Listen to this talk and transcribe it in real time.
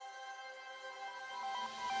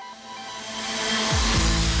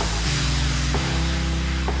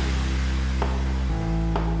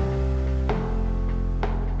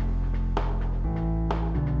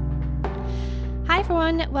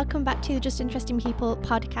everyone. Welcome back to the Just Interesting People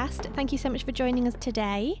podcast. Thank you so much for joining us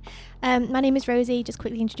today. My name is Rosie, just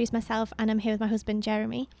quickly introduce myself, and I'm here with my husband,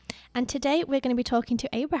 Jeremy. And today we're going to be talking to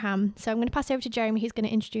Abraham. So I'm going to pass over to Jeremy, who's going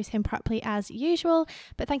to introduce him properly as usual.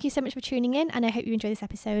 But thank you so much for tuning in, and I hope you enjoy this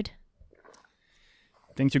episode.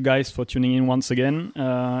 Thank you guys for tuning in once again.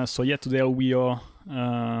 Today we are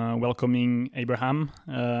welcoming Abraham.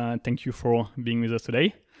 Thank you for being with us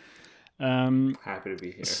today. Happy to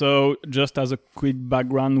be here. So just as a quick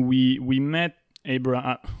background, we met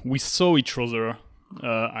Abraham, we saw each other,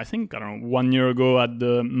 1 year ago at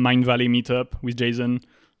the Mind Valley meetup with Jason,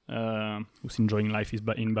 who's enjoying life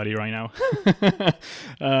in Bali right now.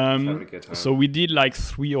 Having a good time. So we did like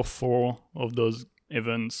 3 or 4 of those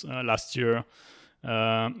events last year.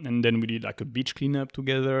 And then we did like a beach cleanup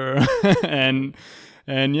together and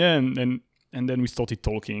then we started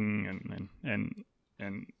talking and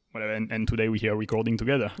whatever, and today we're here recording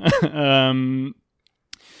together.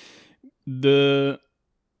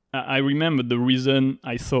 I remember the reason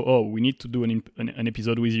I thought, we need to do an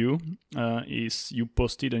episode with you, is you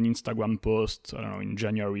posted an Instagram post, I don't know, in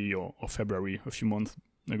January or February, a few months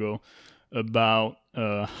ago, about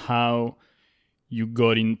how you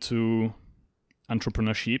got into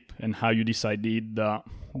entrepreneurship and how you decided that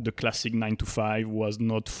the classic 9-to-5 was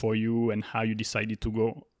not for you, and how you decided to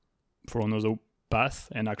go for another path.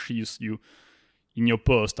 And actually you in your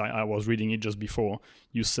post, I was reading it just before,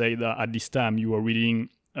 you say that at this time you were reading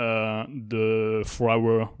the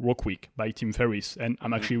 4-Hour Workweek by Tim Ferriss, and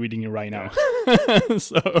I'm actually reading it right now.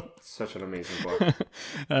 Such an amazing book.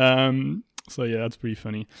 That's pretty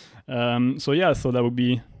funny. So that would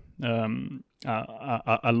be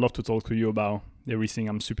I'd love to talk to you about everything.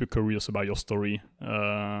 I'm super curious about your story,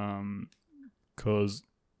 because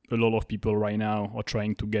a lot of people right now are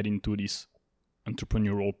trying to get into this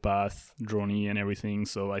entrepreneurial path, journey and everything.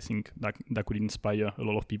 So I think that could inspire a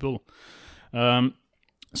lot of people.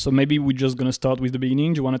 So maybe we're just going to start with the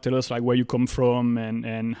beginning. Do you want to tell us like where you come from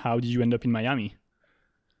and how did you end up in Miami?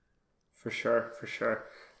 For sure.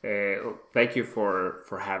 Thank you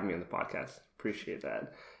for having me on the podcast. Appreciate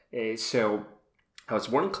that. So I was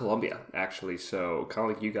born in Colombia, actually. So kind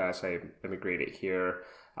of like you guys, I immigrated here.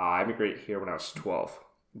 I immigrated here when I was 12,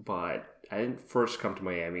 but I didn't first come to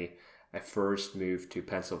Miami. I first moved to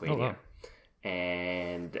Pennsylvania,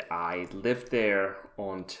 and I lived there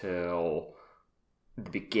until the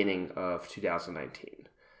beginning of 2019.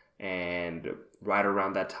 And right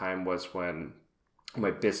around that time was when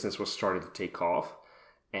my business was starting to take off,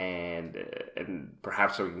 and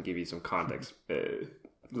perhaps we can give you some context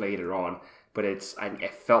later on. But I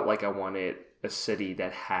felt like I wanted a city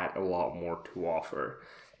that had a lot more to offer.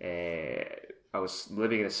 I was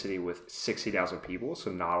living in a city with 60,000 people, so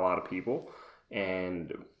not a lot of people.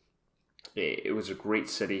 And it was a great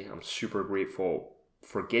city. I'm super grateful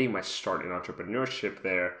for getting my start in entrepreneurship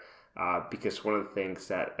there, because one of the things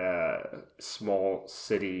that a small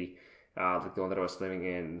city like the one that I was living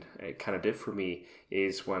in kind of did for me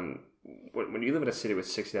is when you live in a city with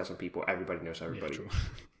 60,000 people, everybody knows everybody. Yeah,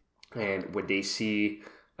 true. And when they see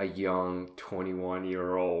a young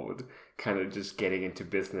 21-year-old kind of just getting into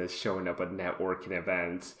business, showing up at networking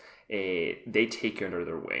events, they take you under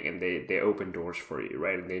their wing and they open doors for you,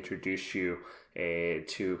 right? And they introduce you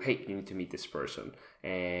to, hey, you need to meet this person.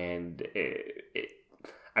 And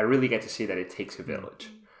I really get to see that it takes a village,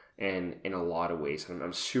 and in a lot of ways. And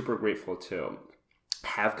I'm super grateful to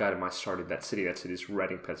have gotten my start in that city. That city is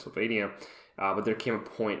Reading, Pennsylvania. But there came a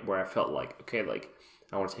point where I felt like, okay, like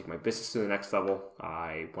I want to take my business to the next level.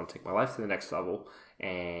 I want to take my life to the next level.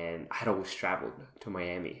 And I had always traveled to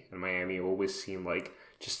Miami. And Miami always seemed like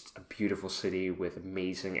just a beautiful city with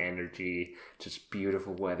amazing energy, just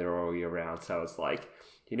beautiful weather all year round. So I was like,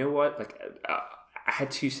 you know what? Like I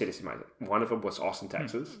had 2 cities in mind. One of them was Austin,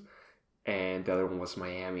 Texas. And the other one was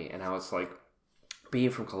Miami. And I was like, being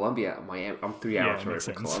from Colombia, Miami, I'm 3 hours away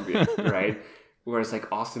from Colombia, right? Whereas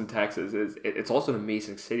like Austin, Texas, it's also an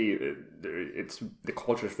amazing city. The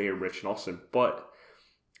culture is very rich in Austin, but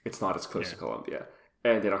it's not as close to Colombia.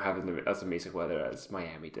 And they don't have as amazing weather as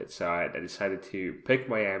Miami did. So I decided to pick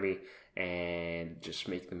Miami and just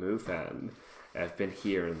make the move. And I've been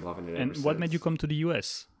here and loving it ever since. And what made you come to the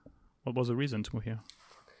US? What was the reason to move here?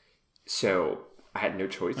 So I had no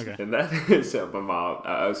choice in that. So my mom,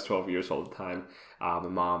 I was 12 years old at the time. My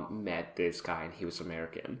mom met this guy and he was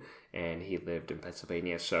American and he lived in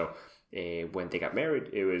Pennsylvania. So when they got married,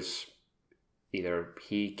 it was either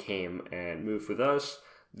he came and moved with us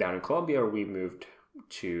down in Colombia or we moved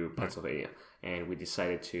to Pennsylvania. And we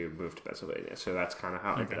decided to move to Pennsylvania. So that's kind of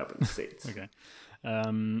how I ended up in the States. Okay.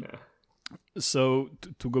 So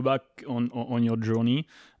to go back on your journey,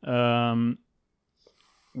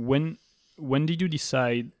 when did you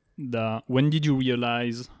decide that? When did you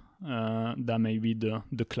realize that maybe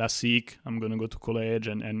the classic, I'm gonna go to college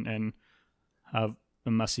and have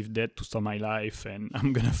a massive debt to start my life, and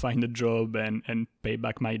I'm gonna find a job and pay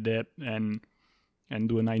back my debt and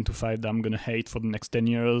do a 9 to 5 that I'm gonna hate for the next 10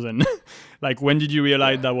 years, and like, when did you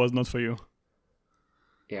realize that was not for you?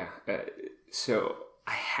 Yeah. So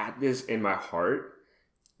I had this in my heart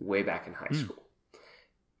way back in high school,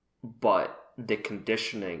 but the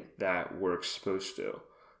conditioning that we're exposed to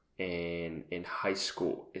in high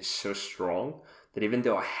school is so strong that even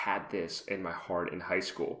though I had this in my heart in high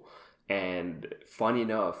school, and funny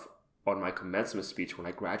enough, on my commencement speech when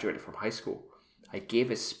I graduated from high school, I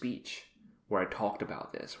gave a speech where I talked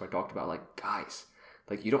about this, where I talked about, like, guys,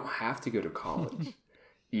 like, you don't have to go to college.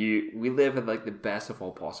 We live in, like, the best of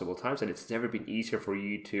all possible times, and it's never been easier for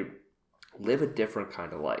you to live a different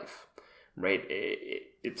kind of life, right?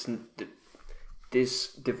 It's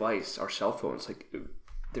this device, our cell phones, like,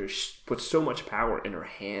 there's put so much power in our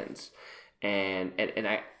hands, and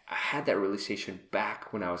I had that realization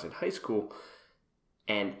back when I was in high school.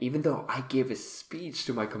 And even though I gave a speech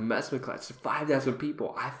to my commencement class to 5,000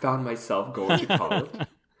 people, I found myself going to college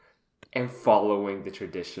and following the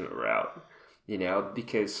traditional route,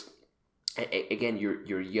 because again,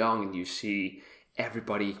 you're young and you see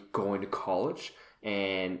everybody going to college,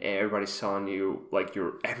 and everybody's telling you, like,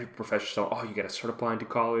 every professor's telling, oh, you got to start applying to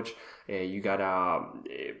college.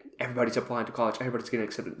 Everybody's applying to college. Everybody's getting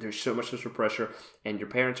accepted. There's so much social pressure, and your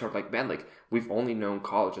parents are like, man, like, we've only known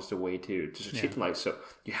college as the way to succeed in life. So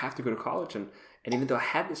you have to go to college. And even though I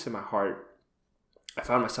had this in my heart, I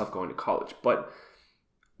found myself going to college. But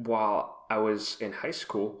while I was in high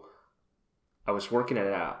school, I was working at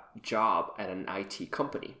a job at an IT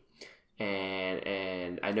company,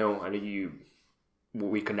 and I know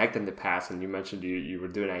we connected in the past, and you mentioned you were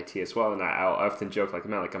doing IT as well, and I often joke, like,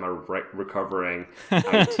 man, like, I'm a recovering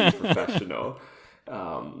IT professional,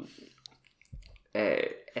 and I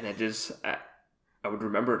would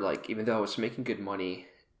remember, like, even though I was making good money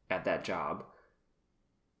at that job,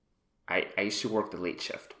 I used to work the late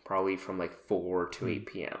shift, probably from like 4 to 8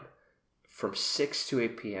 p.m. From 6 to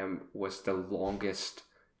 8 p.m. was the longest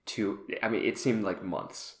it seemed like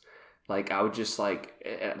months. Like, I would just,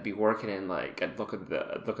 like, be working, and, like, I'd look at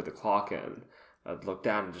the clock, and I'd look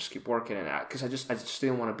down and just keep working, and because I just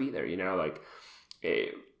didn't want to be there, like,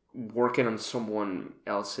 working on someone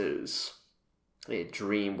else's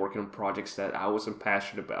dream, working on projects that I wasn't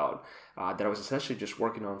passionate about, that I was essentially just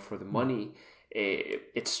working on for the money.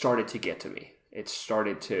 It started to get to me. It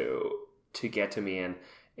started to get to me, and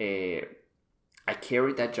I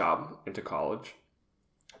carried that job into college,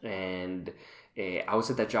 and I was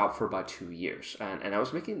at that job for about 2 years, and I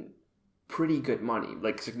was making pretty good money,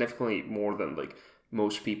 like, significantly more than, like,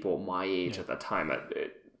 most people my age at that time.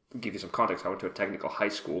 Give you some context, I went to a technical high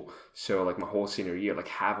school, so, like, my whole senior year, like,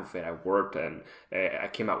 half of it I worked, and I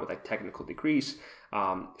came out with, like, technical degrees.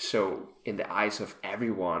 So in the eyes of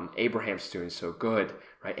everyone, Abraham's doing so good,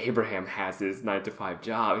 right? Abraham has this 9 to 5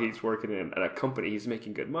 job. He's working at a company. He's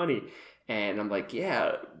making good money. And I'm like,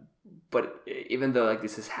 yeah, but even though, like,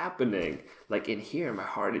 this is happening, like, in here in my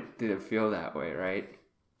heart, it didn't feel that way, right?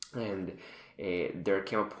 And there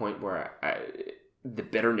came a point where the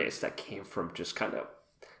bitterness that came from just kind of,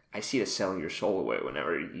 I see it as selling your soul away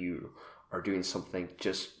whenever you are doing something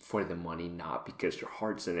just for the money, not because your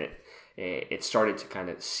heart's in it. It started to kind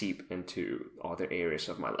of seep into other areas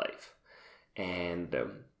of my life. And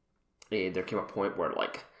there came a point where,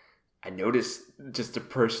 like, I noticed just the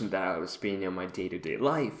person that I was being in my day-to-day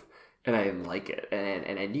life, and I didn't like it.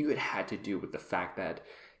 And I knew it had to do with the fact that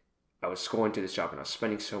I was going to this job and I was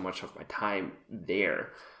spending so much of my time there,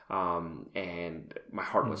 and my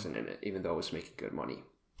heart wasn't in it, even though I was making good money.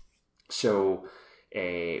 So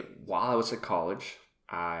while I was at college,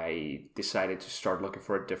 I decided to start looking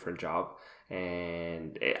for a different job,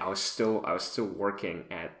 and I was still working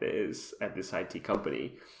at this IT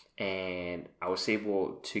company, and I was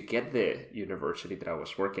able to get the university that I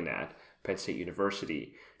was working at, Penn State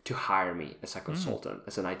University, to hire me as a consultant,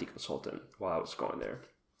 as an IT consultant, while I was going there,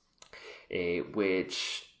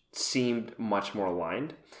 which seemed much more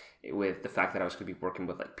aligned with the fact that I was going to be working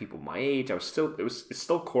with, like, people my age. It's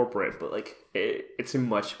still corporate, but, like, it seemed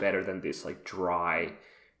much better than this, like, dry.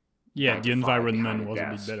 Yeah, the environment was a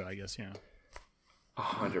bit better, I guess. Yeah,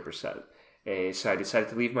 100%. So I decided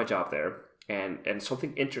to leave my job there, and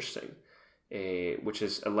something interesting, which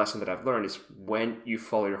is a lesson that I've learned, is when you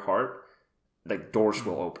follow your heart, like, doors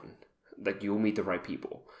will open, like, you'll meet the right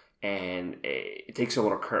people. And it takes a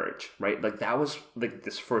lot of courage, right? Like, that was, like,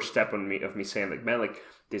 this first step of me saying, like, man, like,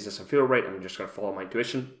 this doesn't feel right. I'm just going to follow my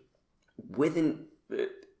intuition. Within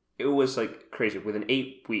it was like crazy. Within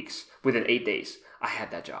 8 days, I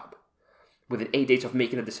had that job. Within 8 days of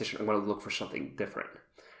making a decision, I'm going to look for something different,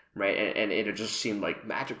 right? And it just seemed like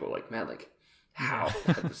magical. Like, man, like how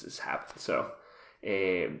does this happen? So,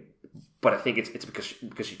 but I think it's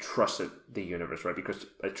because you trusted the universe, right? Because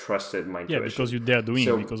I trusted my intuition. Yeah, because you're there doing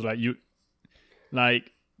it. Because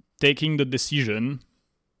like taking the decision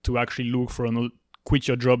to actually quit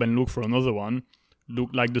your job and look for another one,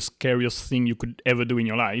 looked like the scariest thing you could ever do in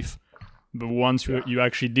your life. But once you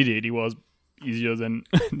actually did it, it was easier than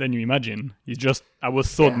than you imagine. It's just our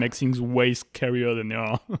thought makes things way scarier than they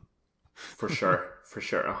are. For sure,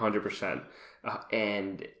 100%.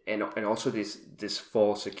 And also this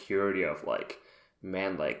false security of like,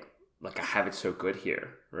 man, like I have it so good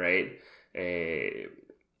here, right?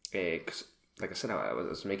 'Cause like I said, I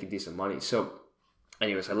was making decent money. So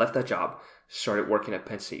anyways, I left that job, started working at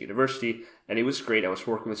Penn State University, and it was great. I was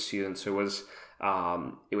working with students, so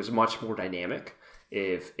it was much more dynamic,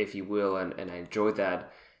 if you will, and I enjoyed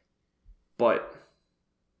that. But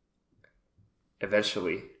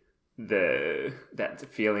eventually, that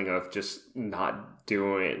feeling of just not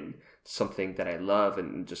doing something that I love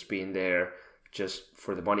and just being there just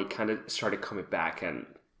for the money kind of started coming back, and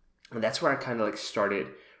that's where I kind of like started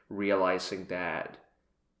realizing that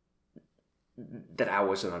I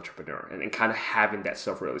was an entrepreneur and kind of having that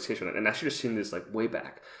self-realization. And I should have seen this like way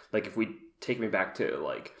back. Like if we take me back to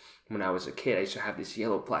like when I was a kid, I used to have this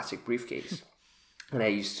yellow plastic briefcase. And I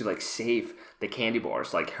used to like save the candy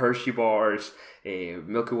bars, like Hershey bars,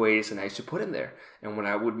 Milky Ways, and I used to put in there. And when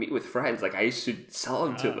I would meet with friends, like I used to sell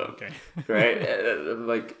them to them, okay. right?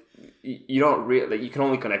 Like you don't really, like, you can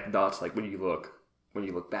only connect the dots like when you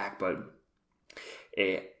look back. But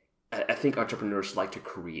I think entrepreneurs like to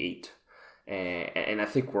create, and I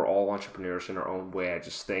think we're all entrepreneurs in our own way. I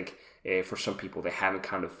just think for some people, they haven't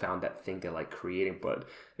kind of found that thing they like creating. But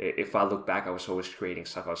if I look back, I was always creating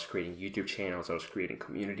stuff. I was creating YouTube channels. I was creating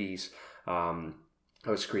communities. I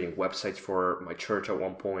was creating websites for my church at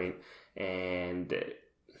one point. And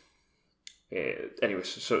anyways,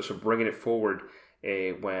 so bringing it forward,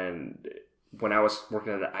 when I was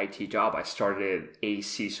working at an IT job, I started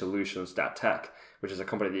ACSolutions.tech, which is a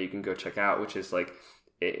company that you can go check out, which is like,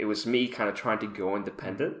 it was me kind of trying to go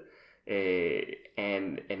independent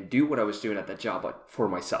and do what I was doing at that job, but for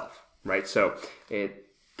myself, right? So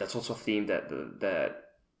that's also a theme that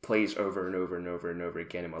plays over and over and over and over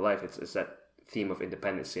again in my life. It's that theme of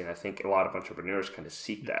independency, and I think a lot of entrepreneurs kind of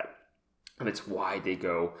seek that, and it's why they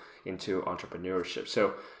go into entrepreneurship.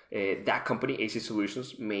 So that company, AC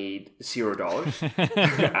Solutions, made $0.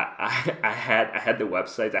 I had the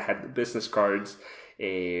website, I had the business cards,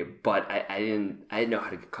 but I didn't know how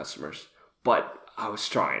to get customers. But I was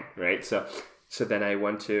trying, right? So then I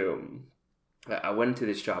went into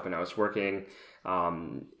this job, and I was working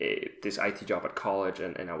this IT job at college,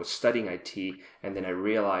 and I was studying IT, and then I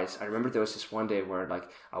remember there was this one day where like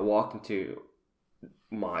I walked into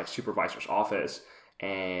my supervisor's office,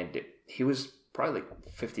 and he was probably like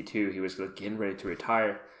 52. He was like getting ready to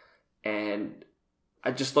retire, and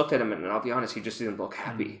I just looked at him, and I'll be honest, he just didn't look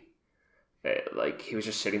happy. Like he was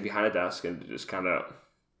just sitting behind a desk and just kind of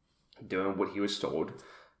doing what he was told.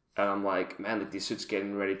 And I'm like, man, like this dude's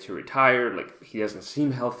getting ready to retire. Like he doesn't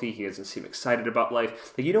seem healthy. He doesn't seem excited about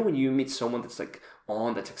life. Like, you know, when you meet someone that's like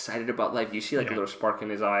that's excited about life, you see like a little spark in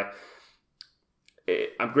his eye.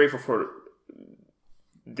 I'm grateful for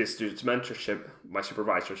this dude's mentorship, my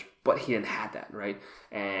supervisors, but he didn't have that, right?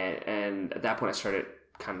 And at that point I started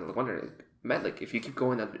kind of wondering, man, like if you keep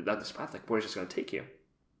going down this path, like where's this going to take you?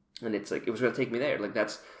 And it's like, it was going to take me there. Like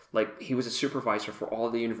that's like, he was a supervisor for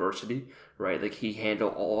all the university, right? Like he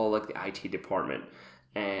handled all like the IT department.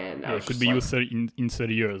 And it could be like, you in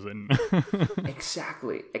 30 years. And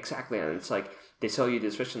Exactly. And it's like, they sell you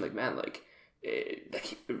this vision, like, man, like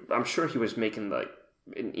I'm sure he was making like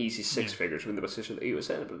an easy six figures with the position that he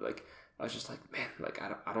was in. But like, I was just like, man, like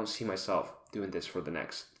I don't see myself doing this for the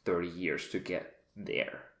next 30 years to get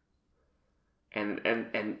there. And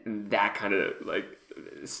that kind of like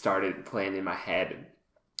started playing in my head,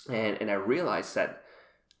 and I realized that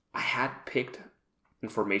I had picked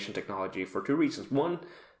information technology for two reasons. One,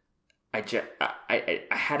 I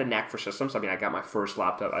had a knack for systems. I mean, I got my first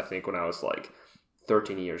laptop, I think, when I was like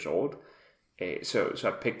 13 years old. So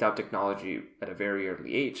I picked up technology at a very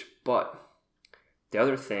early age. But the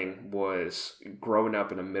other thing was growing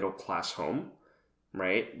up in a middle class home,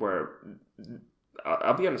 right, where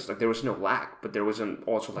I'll be honest, like there was no lack, but there was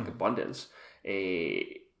also like abundance.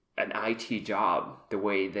 An IT job, the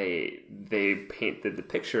way they painted the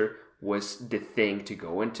picture, was the thing to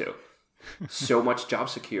go into. So much job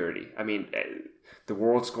security. I mean, the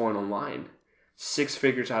world's going online. 6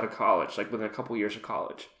 figures out of college, like within a couple years of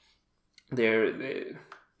college. There's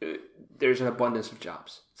an abundance of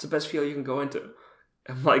jobs. It's the best field you can go into.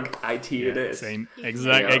 I'm like, IT it is. Same.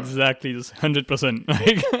 Exactly. 100%.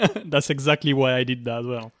 Like, that's exactly why I did that as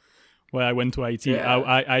well. Why I went to IT. Yeah.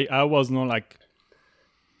 I was not like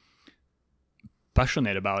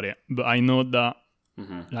passionate about it, but I know that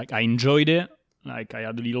like I enjoyed it. Like I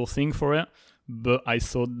had a little thing for it, but I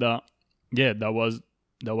thought that that was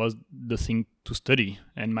the thing to study,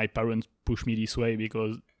 and my parents pushed me this way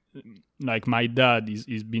because like my dad is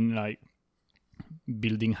been like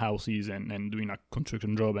building houses and doing a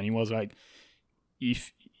construction job, and he was like,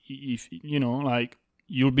 if you know, like,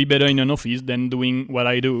 you'll be better in an office than doing what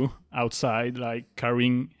I do outside, like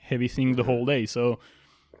carrying heavy things the whole day. So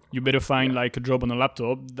you better find like a job on a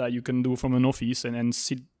laptop that you can do from an office and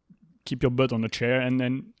sit, keep your butt on a chair,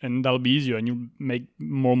 and that'll be easier, and you make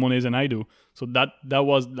more money than I do. So that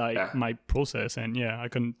was like my process, and I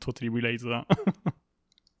can totally relate to that.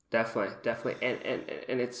 Definitely,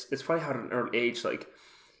 and it's funny how at an early age, like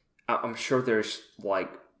I'm sure there's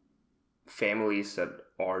like families that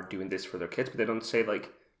are doing this for their kids, but they don't say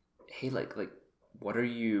like, hey, like what are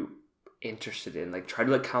you interested in? Like try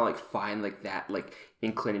to like kind of like find like that like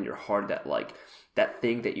inkling in your heart, that like that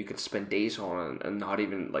thing that you can spend days on and not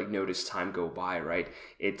even like notice time go by, right?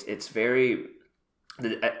 It's very,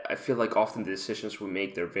 I feel like often the decisions we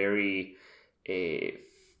make, they're very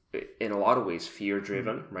in a lot of ways fear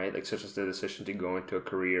driven, right? Like such as the decision to go into a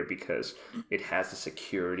career because it has the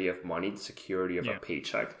security of money, the security of a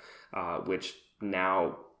paycheck, which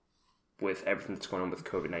now with everything that's going on with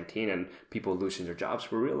COVID-19 and people losing their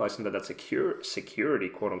jobs, we're realizing that security,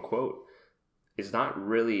 quote unquote, is not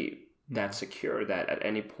really that secure, that at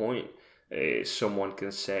any point someone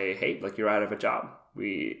can say, hey, like you're out of a job.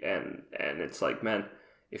 And it's like, man,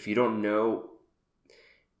 if you don't know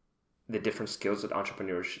the different skills that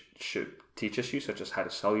entrepreneurs should teach us, such as how to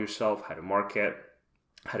sell yourself, how to market,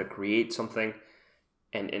 how to create something,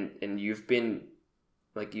 and you've been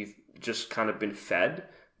like, you've just kind of been fed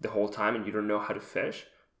the whole time and you don't know how to fish,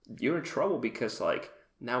 you're in trouble, because like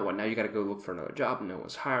now what? Now you got to go look for another job. No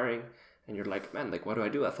one's hiring. And you're like, man, like, what do I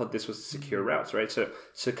do? I thought this was the secure routes, right? So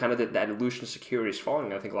kind of that illusion of security is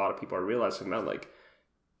falling. I think a lot of people are realizing, man, like,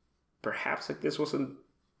 perhaps like this wasn't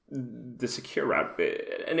the secure route,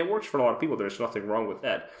 and it works for a lot of people. There's nothing wrong with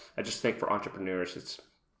that. I just think for entrepreneurs, it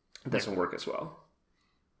doesn't work as well.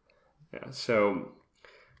 Yeah. So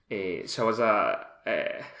I was at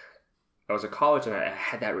college and I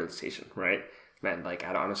had that realization, right? Man, like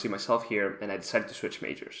I don't see myself here, and I decided to switch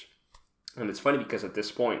majors. And it's funny because at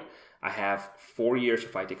this point, I have 4 years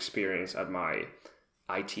of IT experience at my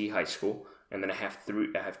IT high school, and then I have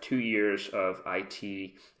 2 years of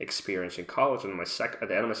IT experience in college. And at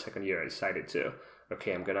the end of my second year, I decided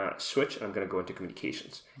I'm gonna switch and I'm gonna go into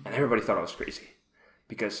communications. And everybody thought I was crazy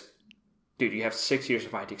because, dude, you have 6 years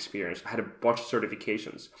of IT experience. I had a bunch of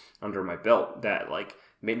certifications under my belt that like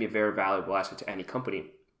made me a very valuable asset to any company.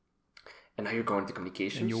 And now you're going to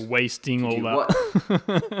communications. And you're wasting all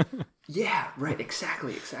that. Yeah, right.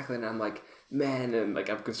 Exactly. And I'm like, man, and like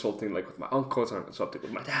I'm consulting like with my uncles, I'm consulting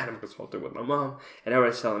with my dad, I'm consulting with my mom, and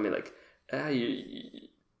everybody's telling me like,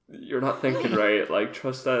 you're not thinking right. Like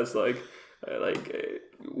trust us. Like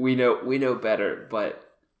we know better. But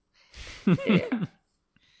yeah,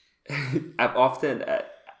 I've often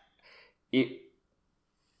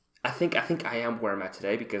I think I am where I'm at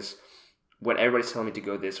today because when everybody's telling me to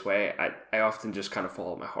go this way, I often just kind of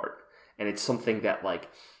follow my heart, and it's something that like.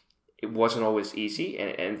 It wasn't always easy,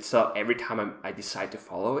 and so every time I decide to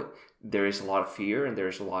follow it, there is a lot of fear and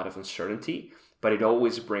there's a lot of uncertainty, but it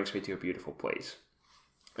always brings me to a beautiful place.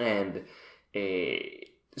 And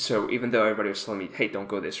so even though everybody was telling me, hey, don't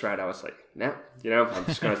go this route, I was like, no, I'm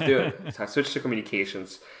just going to do it. So I switched to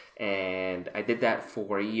communications, and I did that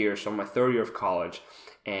for a year, so my third year of college,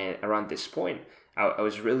 and around this point, I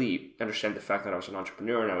was really understanding the fact that I was an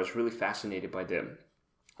entrepreneur, and I was really fascinated by the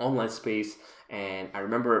online space. And I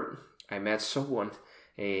remember I met someone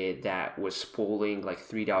that was pulling like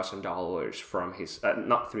 $3,000 from his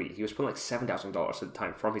he was pulling like $7,000 at the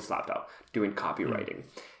time from his laptop doing copywriting.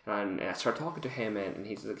 And I started talking to him, and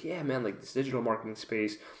he's like, yeah, man, like this digital marketing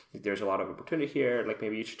space, there's a lot of opportunity here, like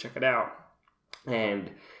maybe you should check it out.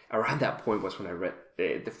 And around that point was when I read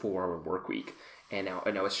the 4-Hour Workweek, and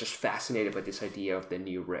I was just fascinated by this idea of the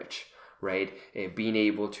new rich, right? Being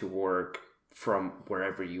able to work from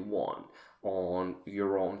wherever you want, on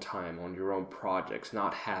your own time, on your own projects,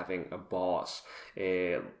 not having a boss,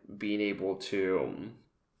 being able to,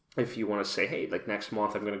 if you want to say, hey, like next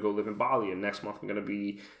month I'm going to go live in Bali, and next month I'm going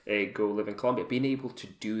to go live in Colombia, being able to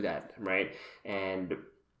do that, right? And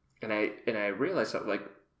I realized that like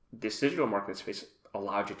this digital marketing space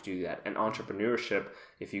allowed you to do that, and entrepreneurship,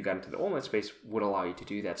 if you got into the online space, would allow you to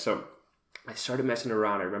do that. So I started messing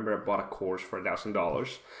around. I remember I bought a course for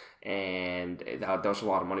 $1,000, and that was a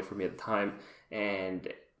lot of money for me at the time. And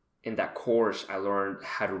in that course, I learned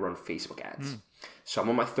how to run Facebook ads. So I'm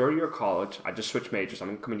on my third year of college. I just switched majors. I'm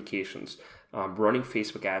in communications, running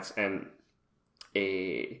Facebook ads, and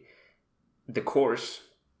the course,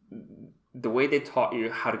 the way they taught you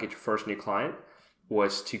how to get your first new client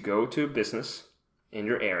was to go to a business in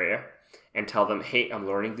your area and tell them, hey, I'm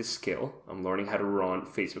learning this skill. I'm learning how to run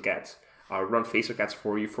Facebook ads. I'll run Facebook ads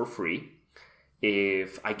for you for free.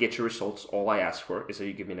 If I get your results, all I ask for is that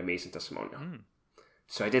you give me an amazing testimonial.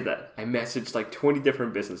 So I did that. I messaged like 20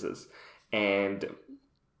 different businesses. And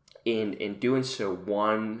in doing so,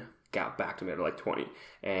 one got back to me at like 20.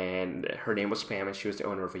 And her name was Pam, and she was the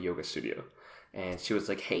owner of a yoga studio. And she was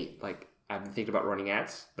like, hey, like, I've been thinking about running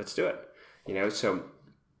ads. Let's do it. So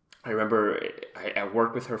I remember I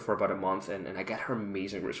worked with her for about a month, and I got her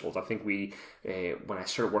amazing results. I think when I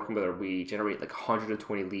started working with her, we generated like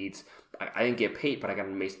 120 leads. I didn't get paid, but I got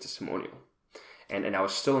an amazing testimonial. And I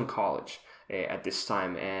was still in college at this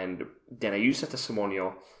time. And then I used that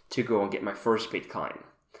testimonial to go and get my first paid client.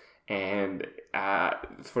 And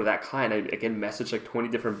for that client, I again messaged like 20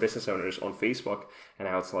 different business owners on Facebook. And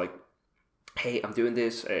I was like, hey, I'm doing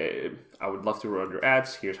this. I would love to run your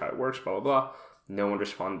ads. Here's how it works, blah, blah, blah. No one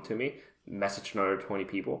responded to me. Messaged another 20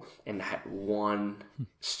 people, and I had one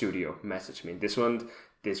studio message me. This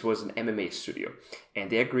was an MMA studio, and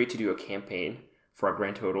they agreed to do a campaign for a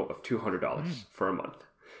grand total of $200 for a month.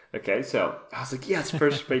 Okay, so I was like, yes,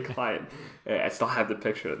 first paid client. I still have the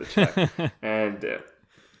picture of the check.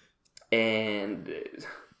 And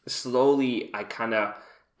slowly I kind of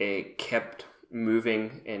kept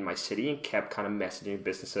moving in my city and kept kind of messaging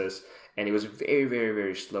businesses. And it was very, very,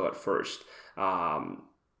 very slow at first.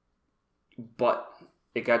 But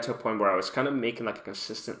it got to a point where I was kind of making like a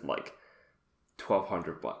consistent like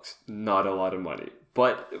 $1,200, not a lot of money.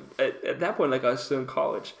 But at that point, like I was still in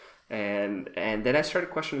college. And then I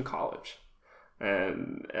started questioning college,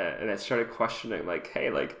 and I started questioning like, hey,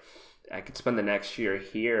 like I could spend the next year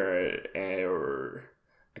here, or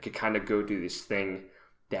I could kind of go do this thing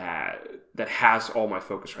that has all my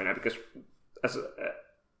focus right now. Because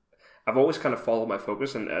I've always kind of followed my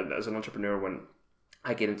focus, and as an entrepreneur, when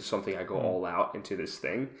I get into something, I go all out into this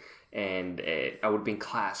thing. And I would be in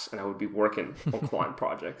class, and I would be working on client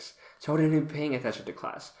projects, so I wouldn't even be paying attention to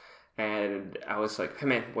class. And I was like, hey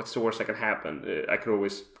man, what's the worst that can happen? I could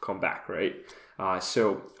always come back, right?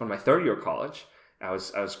 So on my third year of college, I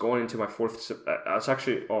was going into my fourth. I was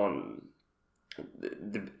actually on.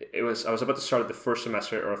 I was about to start the first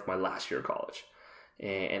semester of my last year of college,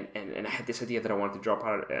 and I had this idea that I wanted to drop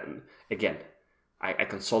out. And again, I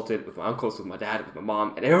consulted with my uncles, with my dad, with my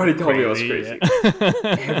mom, and everybody told me I was crazy.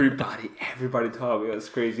 Yeah. everybody told me I was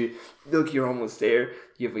crazy. Look, you're almost there.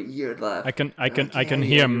 You have a year left. I can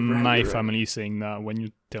hear my family saying that when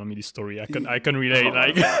you tell me this story. I can relate.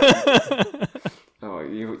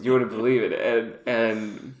 You wouldn't believe it,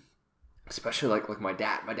 and especially like my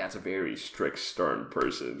dad. My dad's a very strict, stern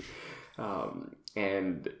person,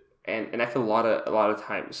 and I feel a lot of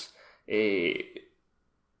times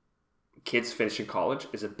kids finishing college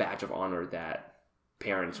is a badge of honor that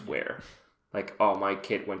parents wear. Like, oh, my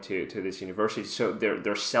kid went to this university, so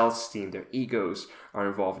their self-esteem, their egos are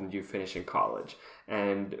involved in you finishing college.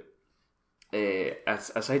 And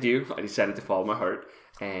as I do, I decided to follow my heart.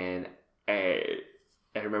 And I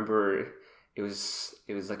remember it was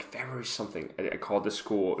like February something. I called the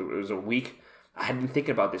school. It was a week. I had been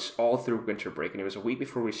thinking about this all through winter break, and it was a week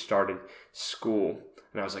before we started school.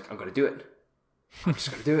 And I was like, I'm going to do it. I'm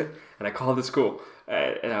just going to do it. And I called the school,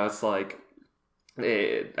 and I was like,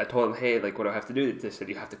 I told them, hey, like, what do I have to do? They said,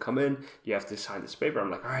 you have to come in, you have to sign this paper.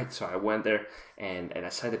 I'm like, all right. So I went there, and I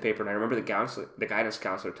signed the paper, and I remember the guidance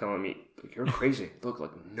counselor telling me, you're crazy. Look,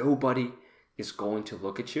 like, nobody is going to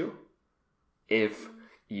look at you if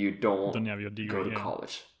you don't have your degree, go to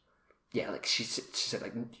college. Yeah, like, she said,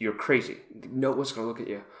 like, you're crazy. No one's going to look at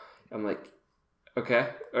you. I'm like, okay,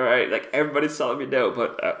 all right. Like, everybody's telling me no,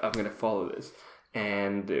 but I'm going to follow this.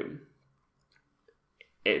 And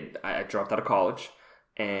I dropped out of college,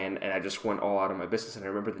 and I just went all out of my business. And I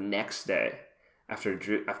remember the next day, after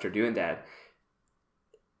doing that,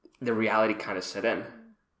 the reality kind of set in.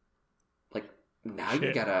 Like, now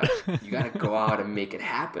you gotta go out and make it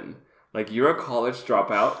happen. Like, you're a college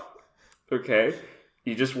dropout, okay?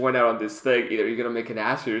 You just went out on this thing. Either you're gonna make an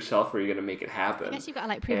ass of yourself, or you're gonna make it happen. I guess you've got to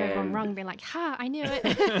like prove everyone wrong, being like, "Ha, I knew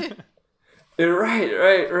it."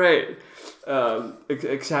 Right.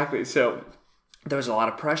 Exactly. So there was a lot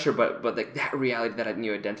of pressure, but like that reality, that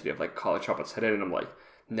new identity of like college dropout set in, and I'm like,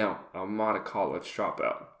 no, I'm not a college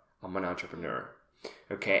dropout. I'm an entrepreneur.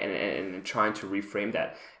 Okay, and trying to reframe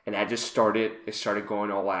that, and I just started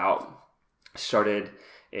going all out, started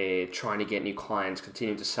trying to get new clients,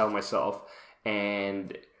 continuing to sell myself,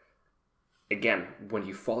 and again, when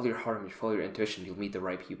you follow your heart and you follow your intuition, you'll meet the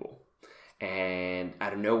right people. And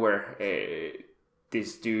out of nowhere,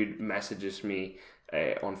 this dude messages me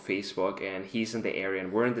on Facebook, and he's in the area,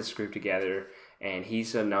 and we're in this group together, and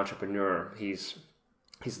he's an entrepreneur. His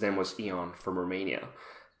name was Ion from Romania,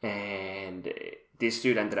 and this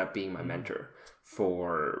dude ended up being my mentor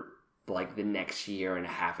for like the next year and a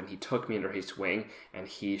half, and he took me under his wing, and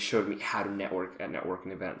he showed me how to network at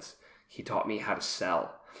networking events. He taught me how to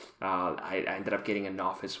sell. I ended up getting an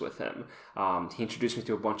office with him. He introduced me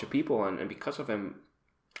to a bunch of people, and because of him,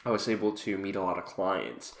 I was able to meet a lot of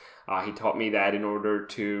clients. He taught me that in order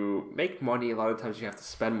to make money, a lot of times you have to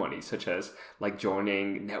spend money, such as like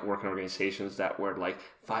joining networking organizations that were like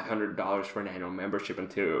 $500 for an annual membership, and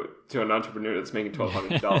to an entrepreneur that's making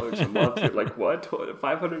 $1,200 a month, you're like, what?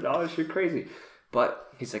 $500? You're crazy.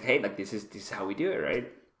 But he's like, hey, like this is how we do it, right?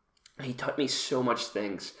 He taught me so much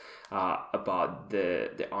things about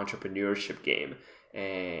the entrepreneurship game,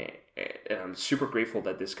 and I'm super grateful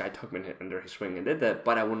that this guy took me under his wing and did that.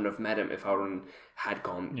 But I wouldn't have met him if I wouldn't had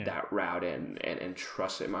gone that route and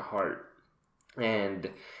trusted my heart. And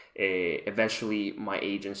eventually, my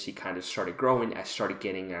agency kind of started growing. I started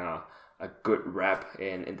getting a good rep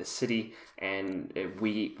in the city, and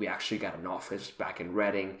we actually got an office back in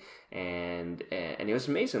Reading, and it was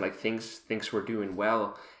amazing. Like things were doing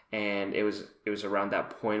well. And it was around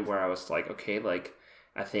that point where I was like, okay, like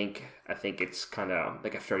I think it's kind of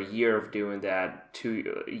like after a year of doing that,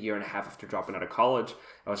 a year and a half after dropping out of college,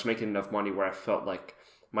 I was making enough money where I felt like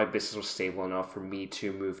my business was stable enough for me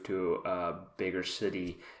to move to a bigger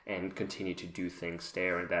city and continue to do things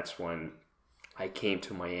there. And that's when I came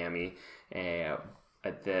to Miami. It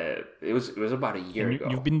was about a year ago.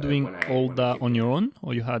 You've been doing all that on your own,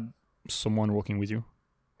 or you had someone working with you?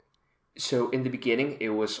 So in the beginning, it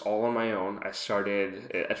was all on my own. I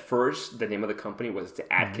started, at first, the name of the company was The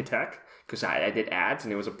Architect, because I did ads,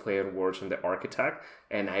 and it was a play on words from The Architect,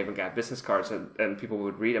 and I even got business cards, and people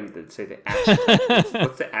would read them, they'd say The Architect.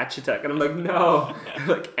 What's The Architect? And I'm like, no.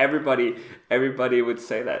 Like everybody would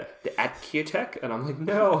say that. The Architect? And I'm like,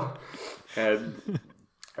 no. And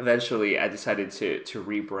eventually, I decided to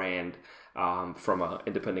rebrand from an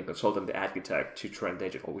independent consultant, The Architect, to Trend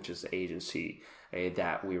Digital, which is the agency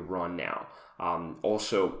that we run now.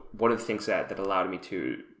 Also, one of the things that allowed me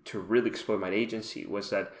to really explore my agency was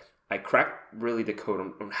that I cracked really the code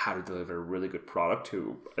on how to deliver a really good product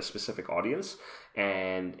to a specific audience.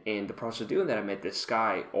 And in the process of doing that, I met this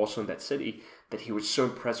guy also in that city that he was so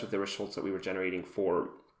impressed with the results that we were generating for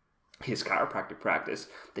his chiropractic practice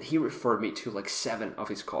that he referred me to like 7 of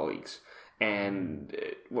his colleagues. And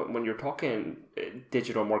when you're talking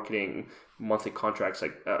digital marketing monthly contracts,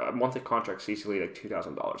 like monthly contracts easily like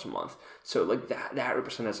 $2,000 a month. So like that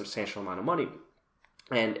represents a substantial amount of money.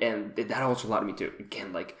 And that also allowed me to,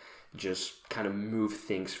 again, like just kind of move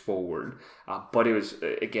things forward. But it was,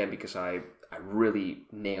 again, because I really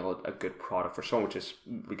nailed a good product for someone, which is,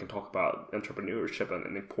 we can talk about entrepreneurship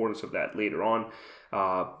and the importance of that later on.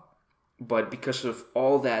 But because of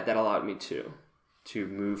all that allowed me to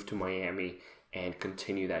move to Miami and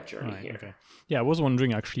continue that journey here. Okay. Yeah, I was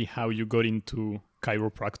wondering actually how you got into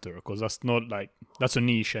chiropractor, because that's a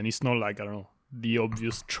niche, and it's not like, I don't know, the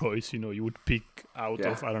obvious choice, you would pick out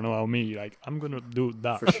of, I don't know how many, like, I'm going to do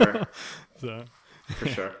that. For sure. For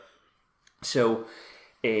sure. So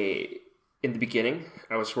in the beginning,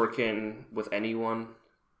 I was working with anyone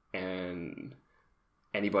and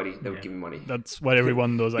anybody that would give me money. That's what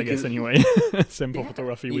everyone does, I guess, anyway. Same for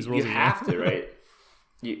photography with Rosie. You have to, right?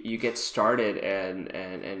 You get started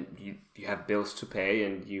and you have bills to pay,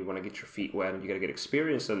 and you want to get your feet wet, and you got to get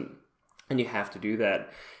experience, and you have to do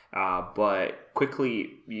that. But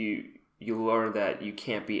quickly you learn that you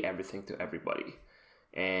can't be everything to everybody,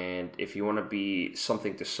 and if you want to be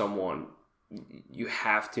something to someone, you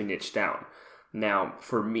have to niche down. Now,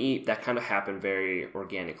 for me, that kind of happened very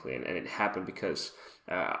organically, and it happened because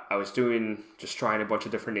I was just trying a bunch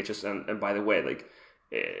of different niches, and by the way, like,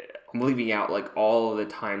 I'm leaving out like all of the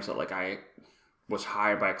times that like I was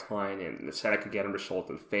hired by a client and said I could get a result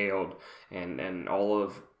and failed, and all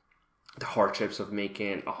of the hardships of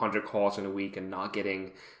making 100 calls in a week and not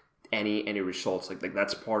getting any results. Like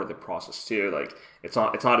that's part of the process too. Like it's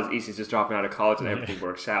not as easy as just dropping out of college and everything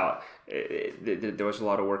works out. There was a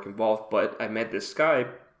lot of work involved. But I met this guy.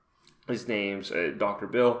 His name's Dr.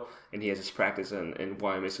 Bill, and he has his practice in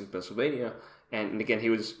Wyoming, Pennsylvania. And again, he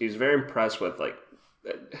was very impressed with like,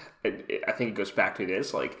 I think it goes back to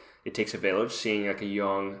this, like it takes a village. Seeing like a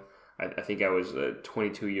young, I think I was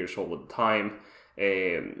 22 years old at the time,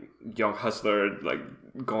 a young hustler like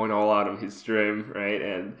going all out on his dream, right,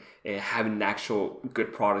 and having an actual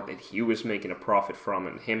good product that he was making a profit from,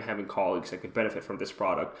 and him having colleagues that could benefit from this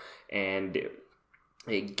product, and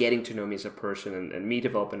getting to know me as a person, and me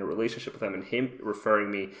developing a relationship with him, and him referring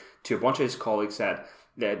me to a bunch of his colleagues. That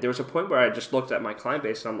there was a point where I just looked at my client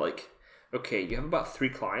base and I'm like, okay, you have about 3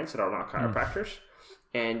 clients that are not chiropractors,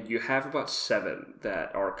 and you have about 7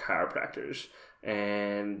 that are chiropractors.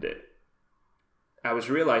 And I was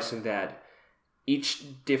realizing that each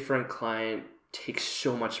different client takes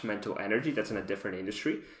so much mental energy that's in a different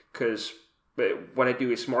industry. Because what I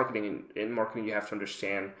do is marketing. In marketing, you have to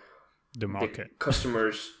understand the market, the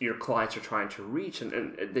customers your clients are trying to reach, and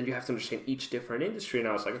then you have to understand each different industry. And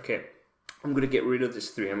I was like, okay, I'm going to get rid of this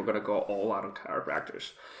 3. I'm going to go all out on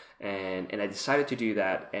chiropractors. And I decided to do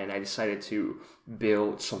that, and I decided to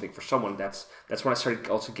build something for someone. That's when I started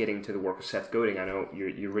also getting to the work of Seth Godin. I know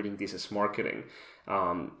you're reading thesis marketing,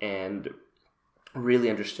 and really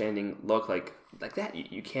understanding, look, like that.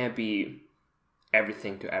 You can't be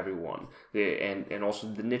everything to everyone, and also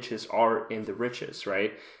the niches are in the riches,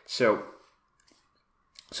 right? So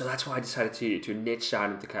that's why I decided to niche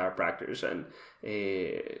down into chiropractors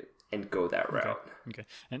and go that route. Okay.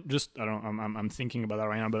 And just, I don't know, I'm thinking about that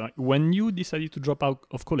right now, but like, when you decided to drop out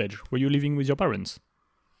of college, were you living with your parents?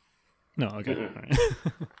 No, okay. Mm-hmm. All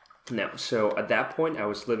right. No, so at that point, I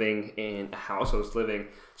was living in a house.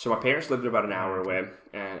 So my parents lived about an hour away,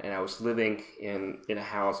 and I was living in a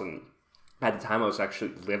house, and at the time, I was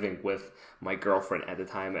actually living with my girlfriend at the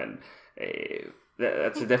time, and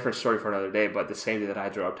that's a different story for another day, but the same day that I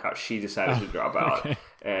dropped out, she decided to drop out, okay.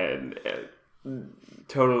 and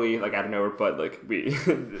totally like out of nowhere, but like we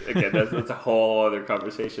again that's a whole other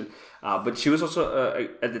conversation. But she was also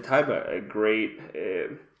at the time a great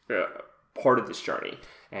part of this journey,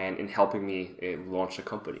 and in helping me launch the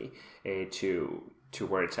company to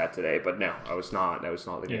where it's at today. But no, I was not living with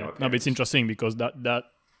my parents. No, but it's interesting because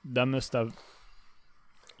that must have,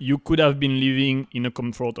 you could have been living in the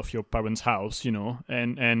comfort of your parents' house,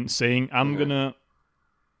 and saying, I'm gonna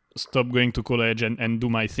stop going to college and do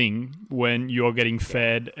my thing when you're getting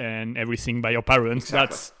fed and everything by your parents. Exactly.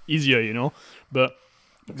 That's easier, but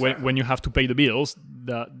Exactly. when you have to pay the bills,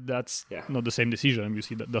 that's not the same decision. You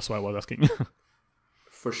see, that's why I was asking.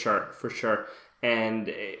 For sure.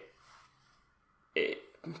 And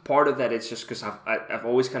part of that is just because I've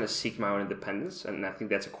always kind of seeked my own independence, and I think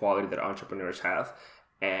that's a quality that entrepreneurs have.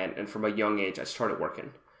 And from a young age, I started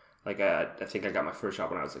working. Like I think I got my first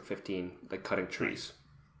job when I was like 15, like cutting trees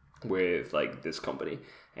with like this company,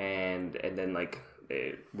 and then like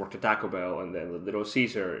worked at Taco Bell, and then Little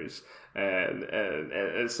Caesars,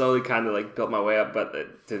 and slowly kind of like built my way up. But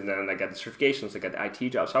then I got the certifications, I got the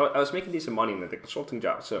IT job, so I was making decent money in the consulting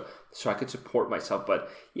job, so I could support myself.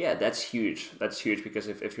 But yeah, that's huge. That's huge because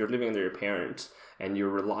if you're living under your parents and you're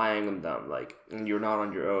relying on them, like, and you're not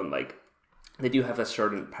on your own, like, they do have a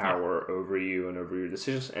certain power over you and over your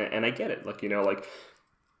decisions. And I get it. Like, like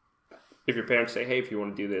if your parents say, hey, if you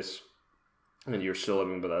want to do this and you're still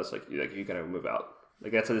living with us, like you gotta move out.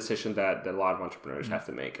 Like, that's a decision that a lot of entrepreneurs have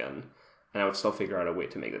to make. And I would still figure out a way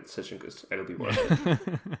to make that decision because it'll be worth it.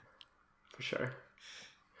 For sure.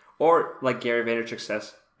 Or like Gary Vaynerchuk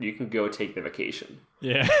says, you can go take the vacation.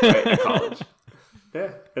 Yeah. Right, in college.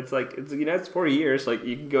 Yeah. It's like, it's 4 years. Like,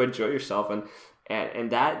 you can go enjoy yourself.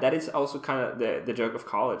 And that is also kind of the joke of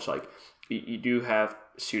college. Like, you do have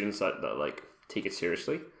students that like take it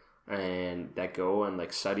seriously and that go and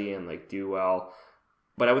like study and like do well.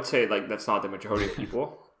 But I would say like that's not the majority of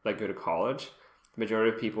people that go to college. The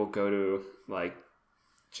majority of people go to like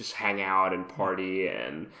just hang out and party,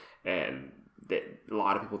 and a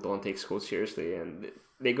lot of people don't take school seriously, and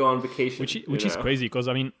they go on vacation. Which is crazy because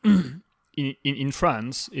I mean. In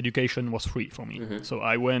France, education was free for me. Mm-hmm. So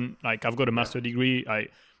I went, like, I've got a master's degree,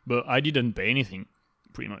 but I didn't pay anything,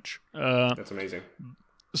 pretty much. That's amazing.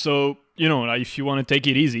 So, like, if you want to take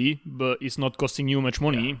it easy, but it's not costing you much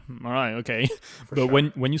money, all right, okay. But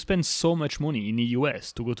sure. when you spend so much money in the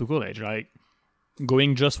US to go to college, like,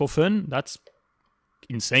 going just for fun, that's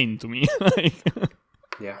insane to me.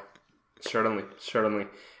 Yeah, certainly.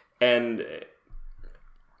 And...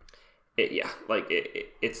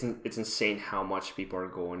 it's insane how much people are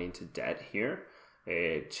going into debt here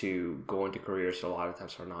to go into careers that a lot of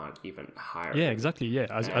times are not even hired. Yeah, exactly. Yeah,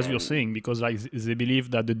 as you're saying, because like they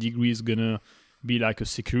believe that the degree is gonna be like a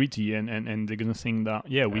security, and they're gonna think that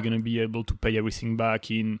we're gonna be able to pay everything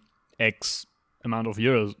back in X amount of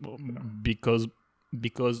years, because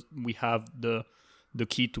because we have the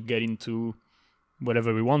key to get into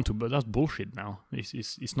whatever we want to. But that's bullshit now.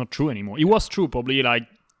 It's not true anymore. It was true probably like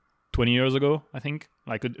 20 years ago, I think.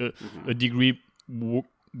 Like a degree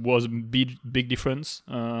was a big difference.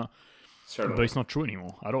 Certainly. But it's not true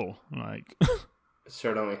anymore at all. Like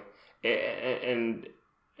certainly, and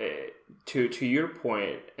to your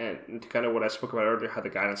point, and to kind of what I spoke about earlier, how the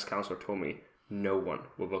guidance counselor told me no one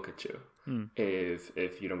will look at you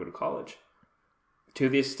if you don't go to college. To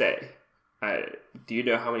this day, do you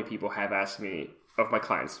know how many people have asked me, of my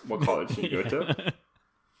clients, what college did you go to?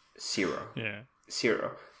 Zero. Yeah.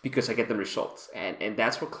 Zero. Because I get the results, and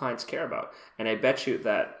that's what clients care about. And I bet you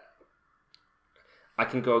that I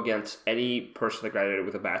can go against any person that graduated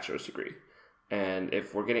with a bachelor's degree. And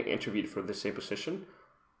if we're getting interviewed for the same position,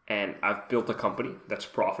 and I've built a company that's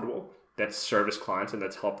profitable, that's serviced clients, and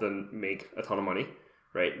that's helped them make a ton of money,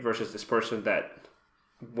 right? Versus this person that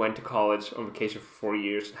went to college on vacation for 4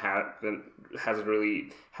 years and hasn't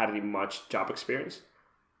really had any much job experience,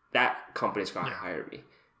 that company's going to hire me.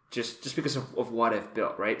 Just because of what I've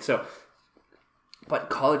built, right? So, but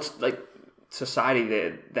college, like society,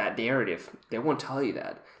 that narrative, they won't tell you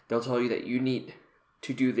that. They'll tell you that you need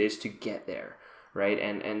to do this to get there, right?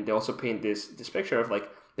 And they also paint this picture of like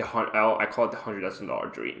I call it the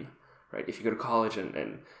 $100,000 dream, right? If you go to college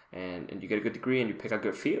and you get a good degree and you pick a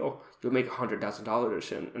good field, you'll make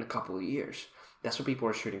 $100,000 in a couple of years. That's what people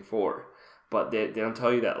are shooting for, but they don't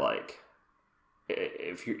tell you that like,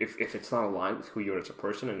 if it's not aligned with who you are as a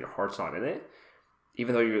person and your heart's not in it,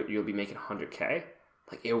 even though you'll be making $100K,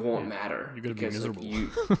 like it won't matter. You're gonna be miserable.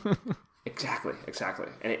 Like, exactly,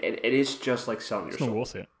 and it is just like selling your soul. It's not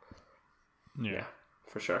worth it. Yeah,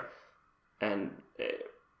 for sure. And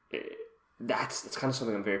that's kind of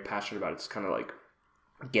something I'm very passionate about. It's kind of like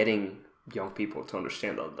getting young people to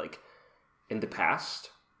understand that, like in the past,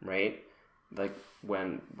 right? Like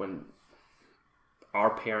when our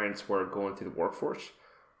parents were going through the workforce,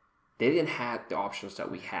 they didn't have the options that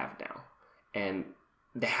we have now. And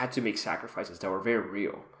they had to make sacrifices that were very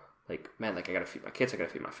real. Like, man, like I gotta feed my kids, I gotta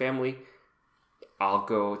feed my family. I'll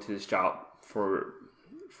go to this job for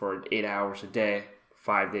 8 hours a day,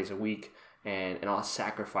 5 days a week, and I'll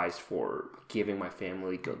sacrifice for giving my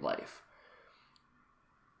family a good life.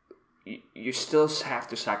 You still have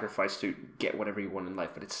to sacrifice to get whatever you want in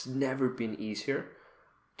life, but it's never been easier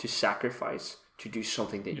to sacrifice to do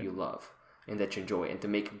something that you love and that you enjoy and to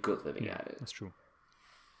make a good living at it. That's true.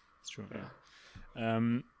 Yeah.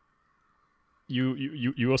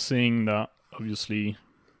 You were saying that obviously,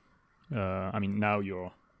 I mean, now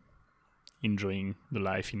you're enjoying the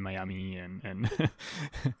life in Miami and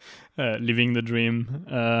living the dream.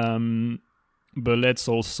 But let's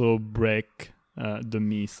also break the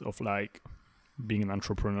myth of like being an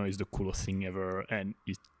entrepreneur is the coolest thing ever and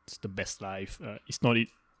it's the best life. It's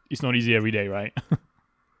not easy every day, right?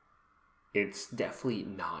 It's definitely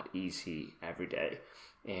not easy every day.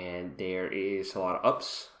 And there is a lot of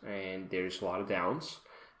ups and there's a lot of downs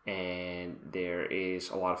and there is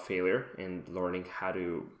a lot of failure in learning how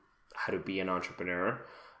to be an entrepreneur.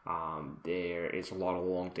 There is a lot of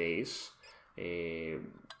long days.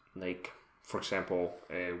 Like, for example,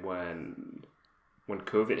 when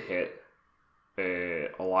COVID hit,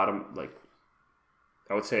 a lot of, like,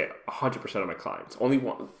 I would say 100% of my clients, only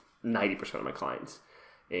 90% of my clients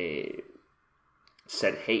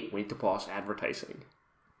said, hey, we need to pause advertising.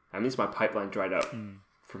 That means my pipeline dried up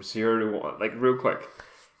from 0 to 1, like real quick.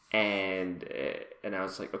 And I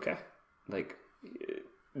was like, okay, like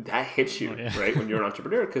that hits you, right? When you're an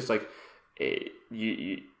entrepreneur, because like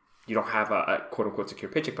you don't have a quote unquote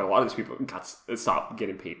secure paycheck, but a lot of these people stopped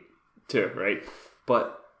getting paid too, right?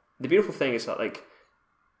 But the beautiful thing is that like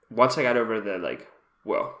once I got over the like,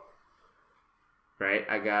 whoa, right?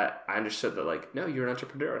 I understood that like, no, you're an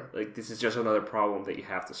entrepreneur. Like this is just another problem that you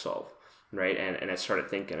have to solve. Right, and I started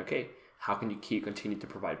thinking, okay, how can you continue to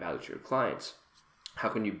provide value to your clients? How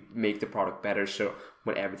can you make the product better so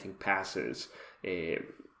when everything passes, they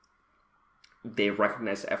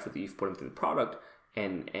recognize the effort that you've put into the product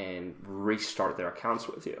and restart their accounts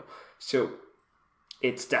with you. So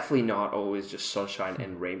it's definitely not always just sunshine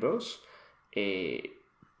and rainbows.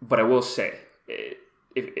 But I will say,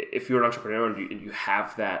 if you're an entrepreneur and you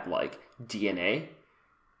have that like DNA,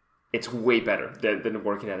 it's way better than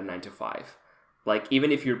working at a 9 to 5. Like even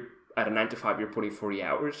if you're at a 9 to 5, you're putting 40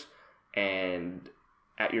 hours, and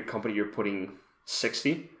at your company you're putting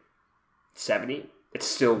 60, 70. It's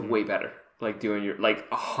still way better. Like doing your like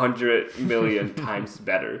 100 million times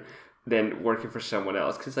better than working for someone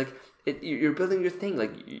else. Because like you're building your thing.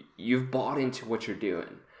 Like you've bought into what you're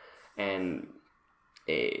doing, and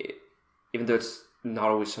even though it's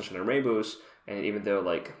not always sunshine and rainbows, And even though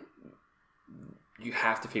like you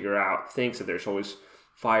have to figure out things, that there's always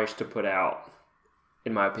fires to put out,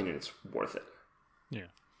 in my opinion, it's worth it. Yeah.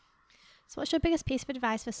 So what's your biggest piece of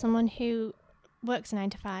advice for someone who works a 9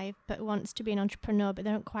 to 5 but wants to be an entrepreneur but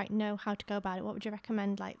they don't quite know how to go about it? What would you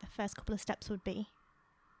recommend like the first couple of steps would be?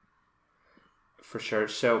 For sure.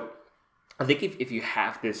 So I think if you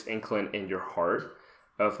have this inkling in your heart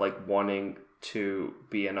of like wanting to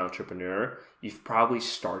be an entrepreneur, you've probably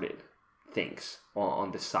started things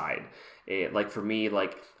on the side. Like for me,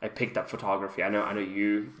 like I picked up photography. I know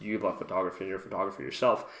you love photography and you're a photographer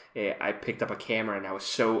yourself. I picked up a camera and I was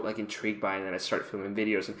so like intrigued by it, and then I started filming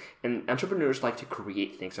videos. And entrepreneurs like to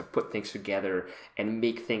create things and put things together and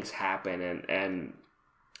make things happen. And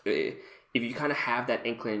if you kind of have that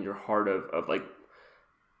inkling in your heart of like,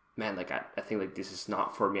 man, like I think like this is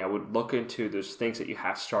not for me, I would look into those things that you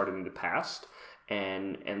have started in the past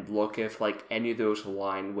and look if like any of those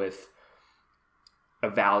align with a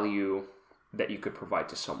value that you could provide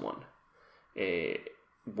to someone.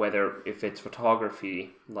 Whether if it's photography,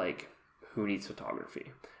 like who needs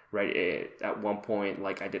photography, right? At one point,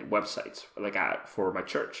 like I did websites like for my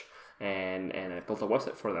church, and I built a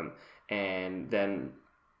website for them, and then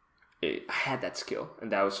I had that skill,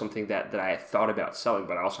 and that was something that I had thought about selling,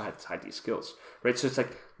 but I also had these skills, right? So it's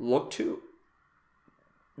like look to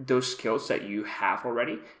those skills that you have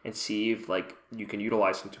already and see if like you can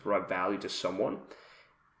utilize them to provide value to someone.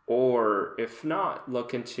 Or if not,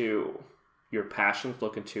 look into your passions,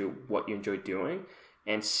 look into what you enjoy doing,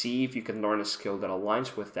 and see if you can learn a skill that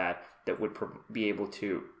aligns with that would be able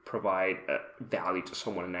to provide value to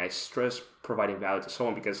someone. And I stress providing value to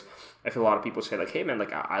someone because I feel a lot of people say like, hey man,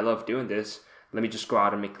 like I love doing this, let me just go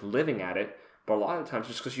out and make a living at it. But a lot of times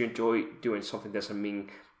just because you enjoy doing something doesn't mean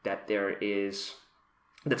that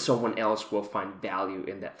that someone else will find value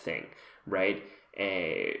in that thing, right?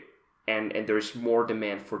 And there's more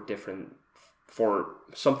demand for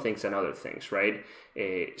some things than other things, right?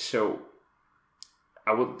 So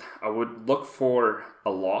I would look for a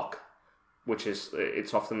lock, which is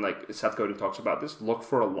it's often like Seth Godin talks about this. Look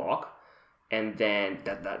for a lock, and then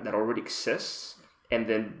that already exists, and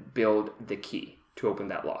then build the key to open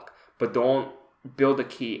that lock. But don't build a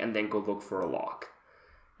key and then go look for a lock.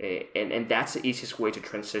 And that's the easiest way to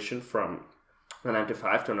transition from a 9 to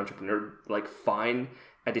 5 to an entrepreneur. Like find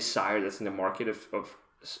a desire that's in the market of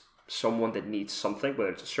someone that needs something,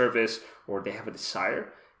 whether it's a service or they have a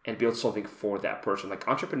desire, and build something for that person. Like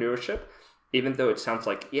entrepreneurship, even though it sounds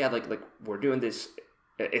like, yeah, like we're doing this,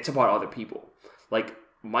 it's about other people. Like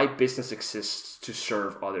my business exists to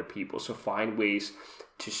serve other people. So find ways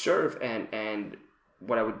to serve. And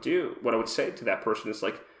what I would say to that person is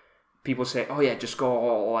like, people say, oh yeah, just go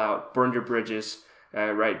all out, burn your bridges,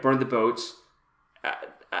 right? Burn the boats.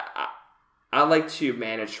 I like to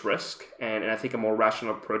manage risk, and I think a more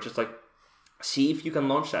rational approach is like, see if you can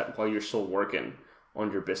launch that while you're still working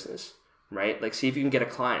on your business, right? Like, see if you can get a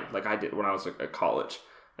client, like I did when I was at college,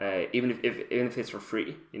 even if it's for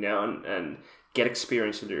free, and get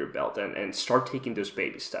experience under your belt, and start taking those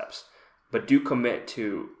baby steps. But do commit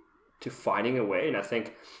to finding a way. And I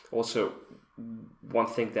think also one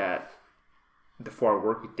thing that the 4 Hour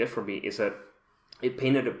Workweek did for me is that it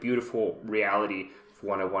painted a beautiful reality for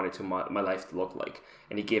what I wanted my life to look like.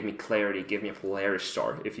 And it gave me clarity, gave me a Polaris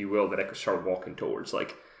star, if you will, that I could start walking towards.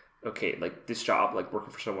 Like, okay, like this job, like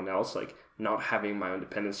working for someone else, like not having my own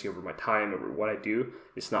dependency over my time, over what I do,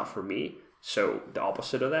 it's not for me. So the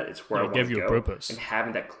opposite of that, it's where I want to go. It gave you a purpose. And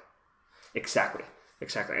having that, exactly.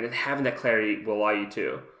 And then having that clarity will allow you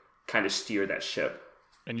to kind of steer that ship.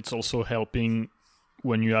 And it's also helping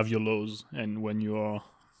when you have your lows and when you are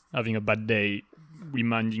having a bad day,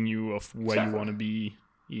 reminding you of where you want to be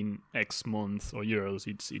in X months or years.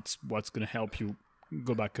 It's what's going to help you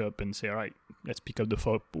go back up and say, all right, let's pick up the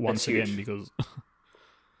phone once again, because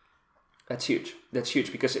That's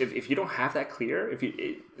huge because if you don't have that clear,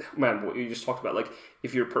 what you just talked about, like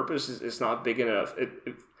if your purpose is not big enough,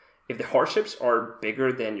 if the hardships are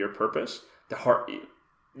bigger than your purpose,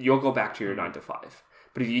 you'll go back to your 9 to 5.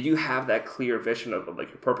 But if you do have that clear vision of like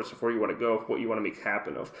your purpose, of where you want to go, of what you want to make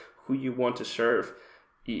happen, of who you want to serve,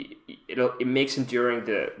 it makes enduring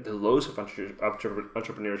the lows of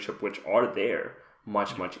entrepreneurship, which are there,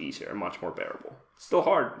 much easier and much more bearable. Still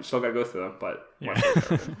hard, you still got to go through them, but much more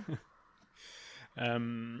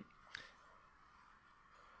bearable.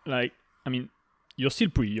 Like, I mean, you're still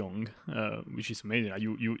pretty young, which is amazing.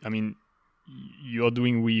 I mean, you're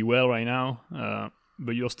doing really well right now.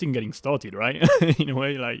 But you're still getting started, right? In a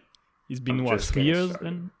way, like it's been 3 years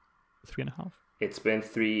and 3.5. It's been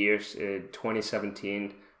 3 years.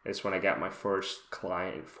 2017 is when I got my first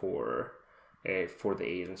client for for the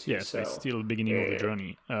agency. Yes, it's still the beginning of the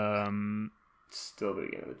journey. Still the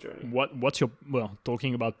beginning of the journey. What's your, well,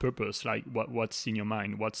 talking about purpose, like what's in your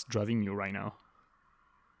mind? What's driving you right now?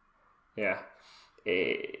 Yeah.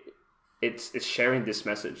 It's sharing this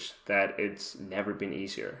message that it's never been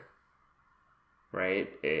easier, right?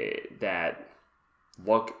 That,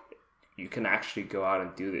 look, you can actually go out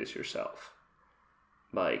and do this yourself.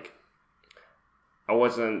 Like, I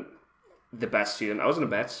wasn't the best student. I wasn't a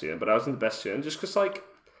bad student, but I wasn't the best student just because, like,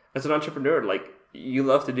 as an entrepreneur, like, you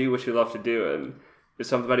love to do what you love to do. And if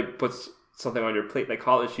somebody puts something on your plate like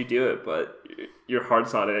college, you do it, but your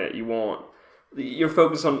heart's not in it. You won't. You're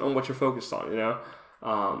focused on what you're focused on, you know?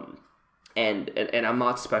 And I'm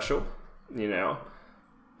not special, you know?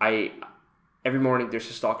 Every morning there's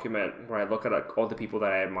this document where I look at all the people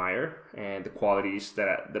that I admire and the qualities that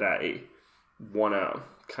I want to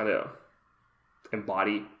kind of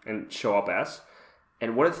embody and show up as.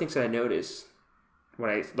 And one of the things that I notice when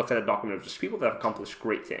I look at a document of just people that have accomplished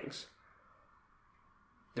great things,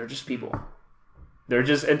 they're just people. They're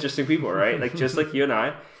just interesting people, right? Like, just like you and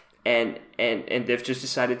I. And they've just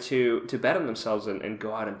decided to bet on themselves and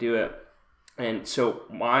go out and do it. And so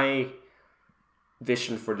my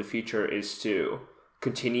vision for the future is to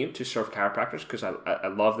continue to serve chiropractors because I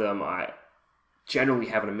love them. I generally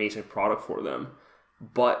have an amazing product for them,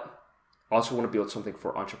 but I also want to build something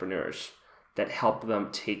for entrepreneurs that help them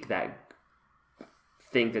take that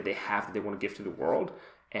thing that they have that they want to give to the world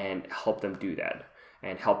and help them do that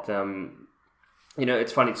and help them. You know,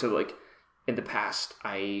 it's funny. So, like, in the past,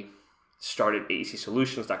 I started AEC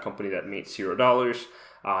Solutions, that company that made $0.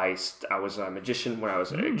 I was a magician when I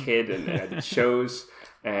was a kid, and I did shows,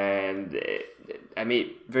 and I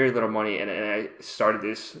made very little money, and I started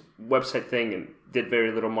this website thing and did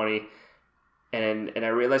very little money, and I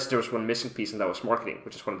realized there was one missing piece, and that was marketing,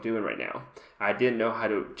 which is what I'm doing right now. I didn't know how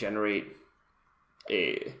to generate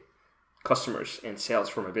customers and sales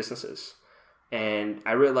for my businesses, and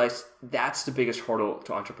I realized that's the biggest hurdle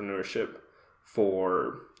to entrepreneurship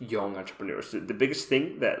for young entrepreneurs. The biggest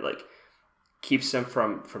thing that, like, keeps them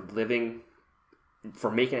from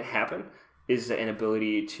making it happen is the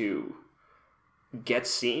inability to get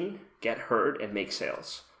seen, get heard, and make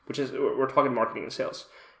sales, which is, we're talking marketing and sales.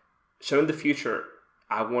 So in the future,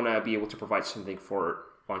 I want to be able to provide something for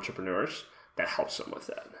entrepreneurs that helps them with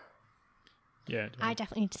that. Yeah, I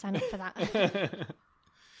definitely need to sign up for that.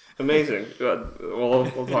 Amazing. We'll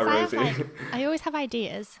talk, Rosie. I always have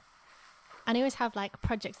ideas. And I always have, like,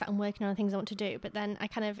 projects that I'm working on, things I want to do, but then I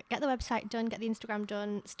kind of get the website done, get the Instagram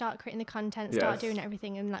done, start creating the content, start doing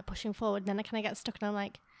everything and, like, pushing forward. And then I kind of get stuck and I'm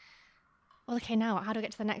like, well, okay, now how do I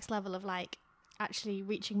get to the next level of, like, actually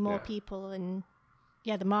reaching more people? And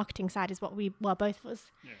the marketing side is what both of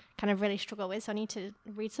us kind of really struggle with. So I need to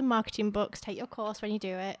read some marketing books, take your course when you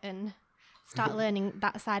do it, and start learning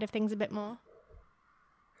that side of things a bit more.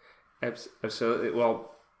 Absolutely. Well,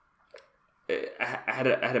 I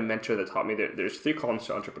had a mentor that taught me that there's 3 columns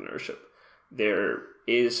to entrepreneurship. There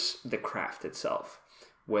is the craft itself,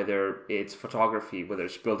 whether it's photography, whether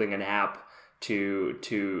it's building an app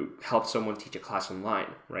to help someone teach a class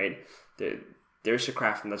online, right? There's a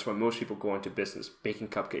craft, and that's why most people go into business, baking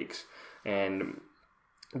cupcakes. And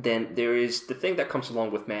then there is the thing that comes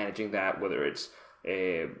along with managing that, whether it's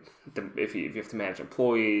if you have to manage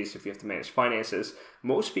employees, if you have to manage finances.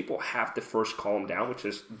 Most people have the first column down, which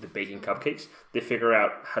is the baking cupcakes. They figure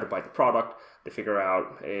out how to buy the product, they figure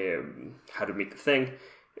out how to make the thing,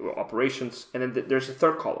 operations, and then there's a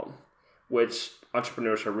third column, which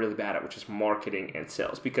entrepreneurs are really bad at, which is marketing and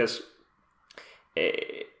sales. Because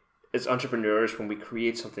as entrepreneurs, when we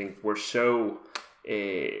create something, we're so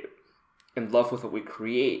in love with what we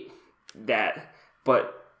create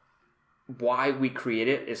but why we create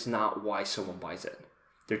it is not why someone buys it.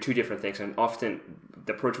 They're 2 different things. And often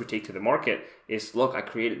the approach we take to the market is, look, I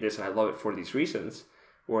created this and I love it for these reasons.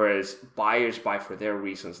 Whereas buyers buy for their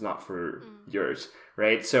reasons, not for yours,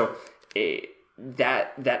 right? So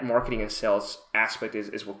that marketing and sales aspect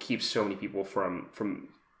is what keeps so many people from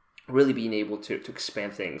really being able to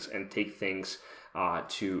expand things and take things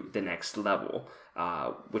to the next level,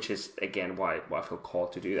 which is, again, why I feel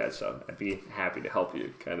called to do that. So I'd be happy to help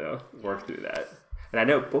you kind of work through that. And I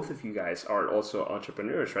know both of you guys are also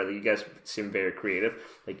entrepreneurs, right? Like, you guys seem very creative.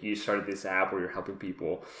 Like, you started this app where you're helping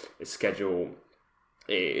people schedule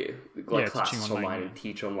classes online and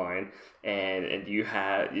teach online, and you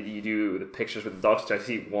do the pictures with the dogs, which I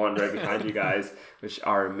see one right behind you guys, which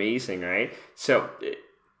are amazing, right? So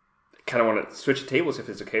kind of want to switch the tables, if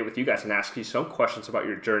it's okay with you guys, and ask you some questions about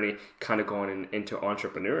your journey kind of going into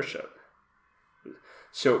entrepreneurship.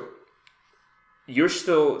 So you're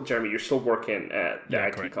still, Jeremy, you're still working at the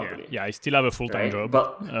IT correct. company. Yeah, I still have a full-time Right? job,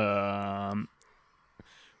 But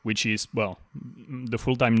which is, well, the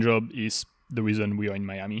full-time job is the reason we are in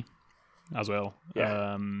Miami as well.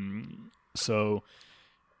 Yeah. So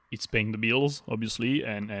it's paying the bills, obviously,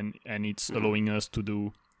 and it's allowing us to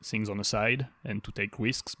do things on the side and to take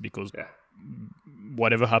risks, because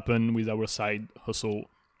whatever happened with our side hustle,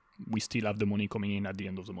 we still have the money coming in at the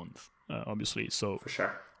end of the month, obviously. So for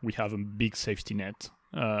sure, we have a big safety net,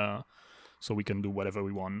 so we can do whatever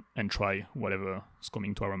we want and try whatever is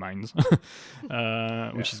coming to our minds,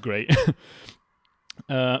 which is great.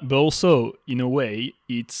 But also, in a way,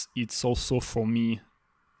 it's also for me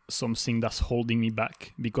something that's holding me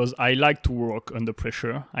back, because I like to work under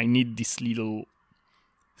pressure. I need this little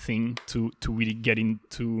thing to really get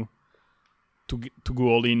into, to go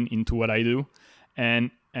all into what I do, and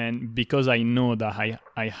because I know that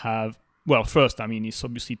I have, well, first, I mean, it's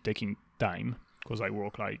obviously taking time, because I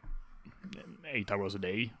work like 8 hours a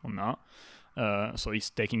day on that, so it's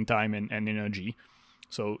taking time and energy.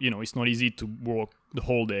 So, it's not easy to work the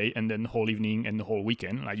whole day and then the whole evening and the whole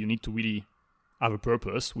weekend. Like, you need to really have a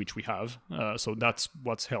purpose, which we have. So that's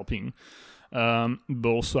what's helping. But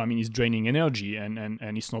also, I mean, it's draining energy, and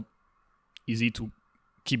it's not easy to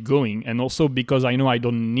keep going. And also because I know I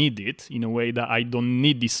don't need it, in a way that I don't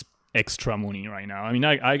need this extra money right now. I mean,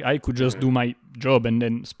 I could just do my job and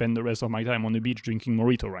then spend the rest of my time on the beach drinking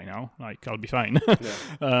mojito right now. Like, I'll be fine.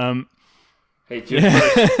 Hey, cheers.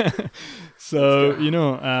 So,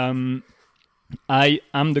 I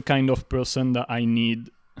am the kind of person that I need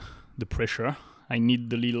the pressure. I need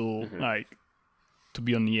the little, like, to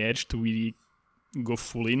be on the edge, to really go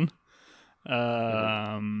full in.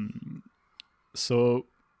 So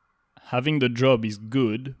having the job is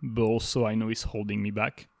good, but also I know it's holding me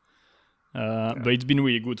back. But it's been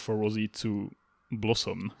really good for Rosie to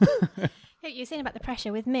blossom. Hey, you're saying about the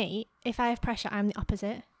pressure. With me, if I have pressure, I'm the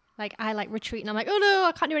opposite. Like, I retreat and I'm like, oh no,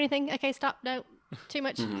 I can't do anything. Okay, stop. No, too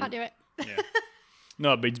much. Can't do it. Yeah.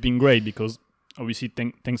 No, but it's been great, because obviously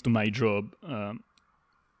thanks to my job,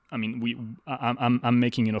 I mean, I'm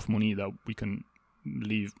making enough money that we can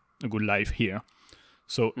live a good life here.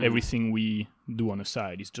 So everything we do on the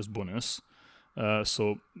side is just bonus.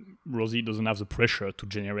 So Rosie doesn't have the pressure to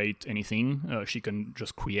generate anything. She can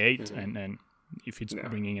just create, and if it's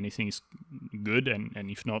bringing anything, it's good,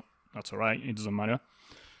 and if not, that's all right. It doesn't matter.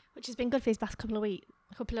 Which has been good for these past couple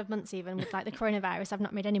of months, even with like the coronavirus. I've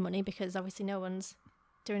not made any money because obviously no one's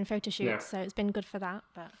doing photo shoots, so it's been good for that.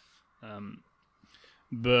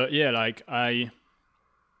 But yeah, like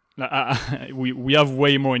we have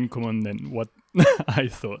way more in common than what I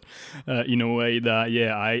thought. In a way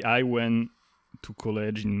that I went to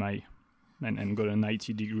college and got an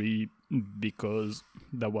IT degree because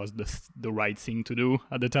that was the right thing to do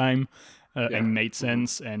at the time, and made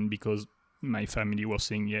sense, and because my family was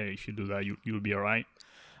saying, if you do that, you'll be all right.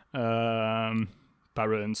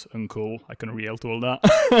 Parents, uncle, I can relate to all that.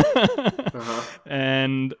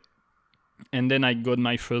 And then I got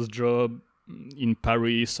my first job in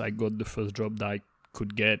Paris. I got the first job that I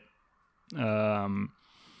could get. And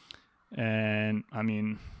I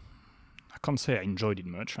mean, I can't say I enjoyed it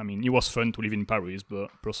much. I mean, it was fun to live in Paris, but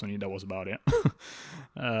personally, that was about it.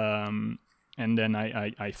 And then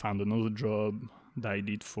I found another job that I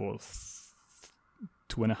did for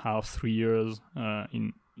 2.5, 3 years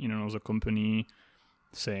in another company.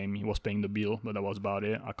 Same, he was paying the bill, but that was about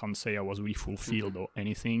it. I can't say I was really fulfilled or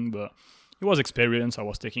anything, but it was experience. I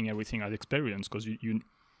was taking everything as experience, because you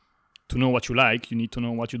to know what you like, you need to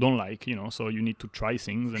know what you don't like, so you need to try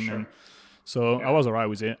things. And then, I was alright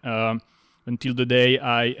with it until the day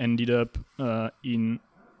I ended up in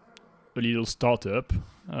a little startup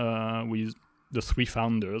with the 3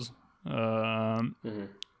 founders. And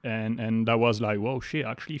that was like, whoa, shit,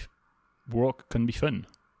 actually work can be fun.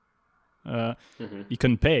 It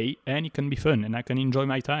can pay and it can be fun, and I can enjoy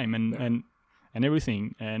my time and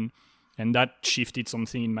everything, and that shifted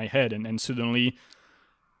something in my head, and suddenly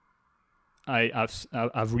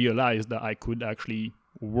I've realized that I could actually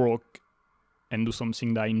work and do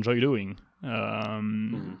something that I enjoy doing,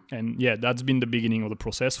 and that's been the beginning of the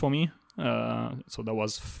process for me. So that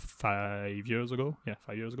was 5 years ago,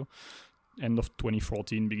 end of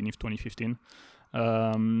 2014, beginning of 2015.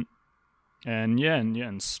 And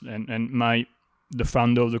the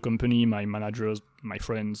founder of the company, my managers, my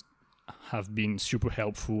friends have been super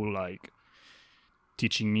helpful, like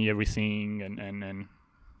teaching me everything, and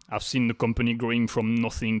I've seen the company growing from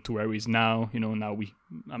nothing to where it is now. Now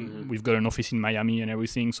we've got an office in Miami and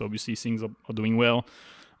everything, so obviously things are doing well.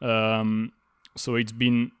 So it's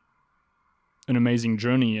been an amazing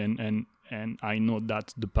journey, and I know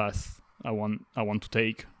that's the path I want to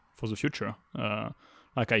take for the future.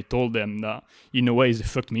 Like I told them that in a way they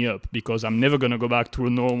fucked me up because I'm never gonna go back to a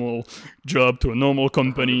normal job, to a normal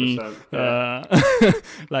company. Yeah.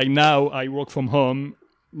 Like now I work from home.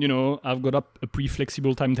 I've got up a pretty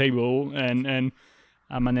flexible timetable and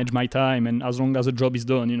I manage my time. And as long as the job is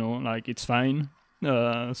done, like it's fine.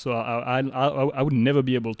 So I would never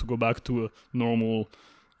be able to go back to a normal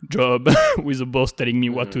job with a boss telling me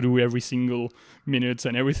what to do every single minute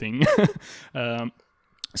and everything.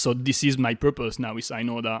 So this is my purpose now, is I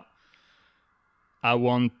know that I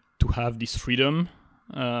want to have this freedom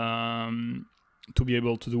to be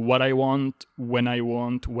able to do what I want, when I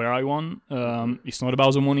want, where I want. It's not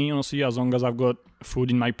about the money, honestly. As long as I've got food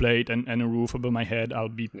in my plate and a roof above my head, I'll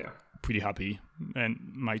be pretty happy. And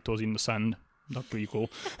my toes in the sand, that's pretty cool.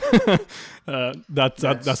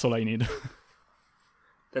 That's all I need.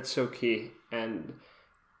 That's so key. And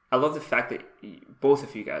I love the fact that both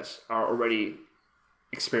of you guys are already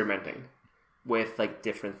experimenting with like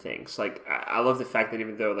different things. Like I love the fact that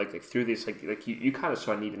even though like through this like you kind of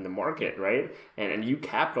saw a need in the market, right? And you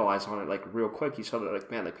capitalize on it like real quick. You saw that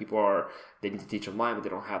like, man, like people they need to teach online, but they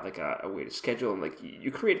don't have like a way to schedule, and like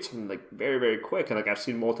you created something like very, very quick. And like I've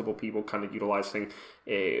seen multiple people kind of utilizing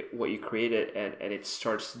what you created, and it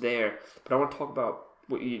starts there. But I want to talk about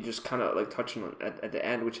what you just kind of like touched on at the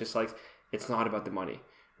end, which is like it's not about the money,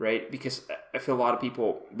 right? Because I feel a lot of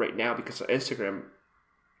people right now, because of Instagram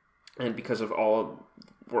and because of all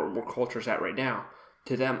where culture's at right now,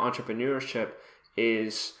 to them entrepreneurship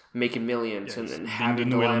is making millions and having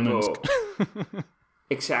the Lambo.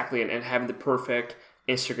 Exactly, and having the perfect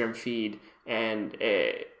Instagram feed, and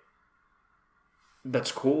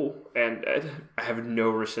that's cool, and I have no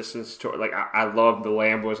resistance to it. Like I love the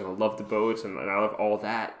Lambos and I love the boats and I love all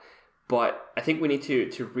that, but I think we need to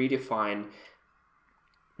redefine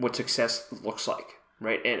what success looks like,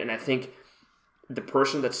 right? And I think the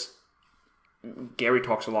person that's Gary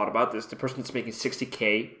talks a lot about this. The person that's making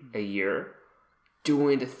 $60K a year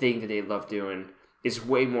doing the thing that they love doing is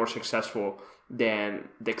way more successful than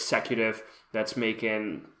the executive that's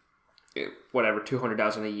making whatever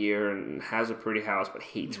 $200,000 a year and has a pretty house but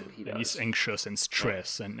hates what he does. And he's anxious and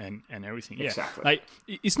stressed and everything. Yeah. Exactly. Like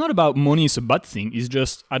it's not about money is a bad thing. It's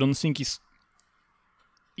just I don't think it's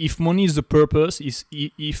if money is the purpose, is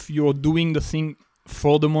if you're doing the thing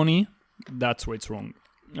for the money, that's where it's wrong.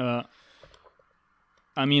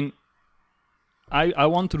 I mean, I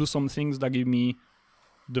want to do some things that give me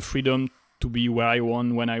the freedom to be where I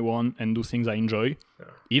want, when I want, and do things I enjoy. Yeah.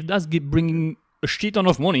 If that's bringing a shit ton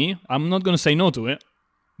of money, I'm not going to say no to it,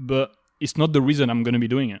 but it's not the reason I'm going to be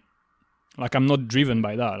doing it. Like, I'm not driven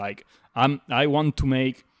by that. Like, I want to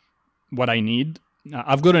make what I need.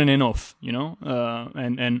 I've gotten enough,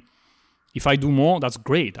 and if I do more, that's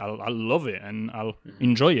great. I'll love it and I'll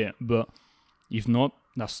enjoy it. But if not,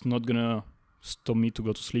 that's not going to stop me to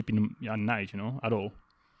go to sleep at night, at all.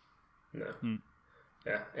 No.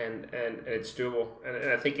 Yeah, and it's doable.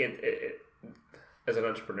 And I think it as an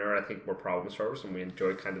entrepreneur, I think we're problem solvers and we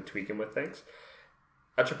enjoy kind of tweaking with things.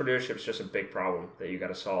 Entrepreneurship is just a big problem that you got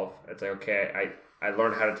to solve. It's like, okay, I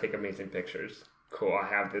learned how to take amazing pictures. Cool, I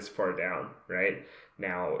have this part down, right?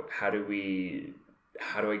 Now, how do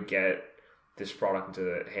I get this product into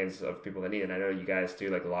the hands of people that need it? And I know you guys do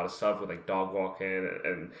like a lot of stuff with like dog walking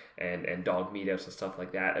and dog meetups and stuff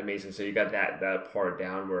like that. Amazing. So you got that part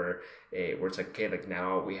down where it's like, okay, like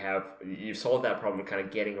now you've solved that problem, kind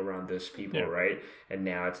of getting around those people, right? And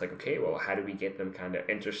now it's like, okay, well, how do we get them kind of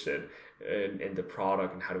interested in the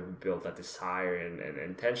product, and how do we build that desire and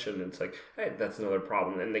intention? And it's like, hey, that's another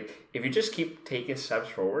problem. And like, if you just keep taking steps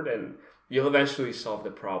forward, and you'll eventually solve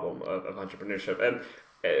the problem of entrepreneurship. And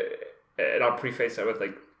I'll preface that with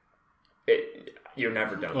like, you're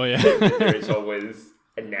never done. Oh yeah. There is always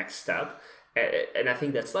a next step, and I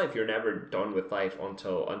think that's life. You're never done with life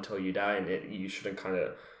until you die, and you shouldn't kind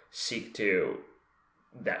of seek to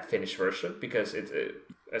that finished version, because it's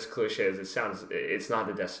as cliche as it sounds, it's not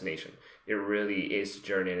the destination. It really is the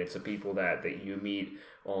journey, and it's the people that you meet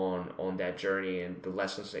on that journey, and the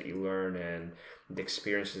lessons that you learn, and the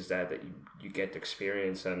experiences that you get to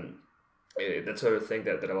experience. And that's another thing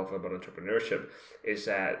that I love about entrepreneurship, is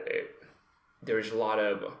that there's a lot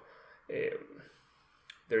of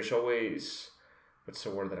there's always, what's the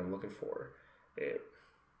word that I'm looking for?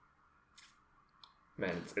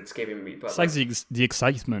 It's giving me. But it's like the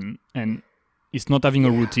excitement, and it's not having a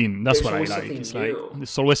routine. That's what I like. It's like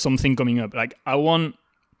there's always something coming up. Like I want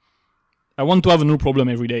to have a new problem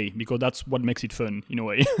every day, because that's what makes it fun in a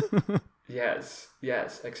way. Yes,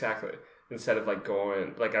 exactly. Instead of like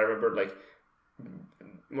going, like I remember like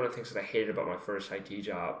one of the things that I hated about my first IT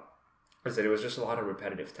job is that it was just a lot of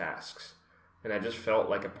repetitive tasks, and I just felt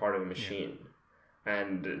like a part of a machine,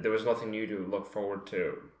 and there was nothing new to look forward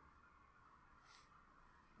to.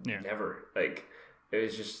 Never. Like, it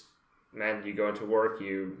was just, man, you go into work,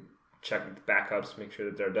 you check the backups, make sure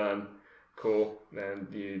that they're done. Cool. Then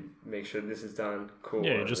you make sure this is done. Cool.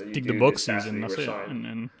 Yeah, you just tick the boxes and that's it.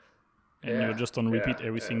 And Yeah, you're just on repeat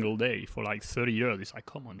every single day for like 30 years. It's like,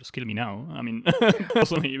 come on, just kill me now. I mean,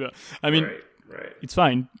 personally, but I mean, right. It's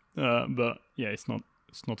fine. But yeah, it's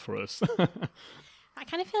not for us. I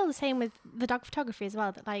kind of feel the same with the dog photography as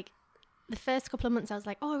well. That like the first couple of months, I was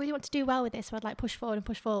like, oh, I really want to do well with this. So I'd like push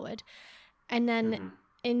forward. And then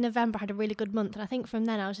in November, I had a really good month. And I think from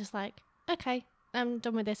then I was just like, okay, I'm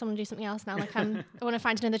done with this. I want to do something else now. Like I want to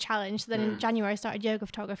find another challenge. So then in January, I started yoga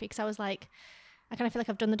photography because I was like, I kind of feel like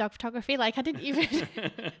I've done the dog photography. Like I didn't even,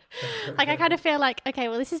 like I kind of feel like, okay,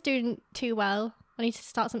 well, this is doing too well. I need to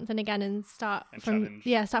start something again and start from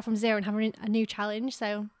zero and have a new challenge.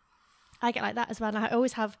 So I get like that as well. And I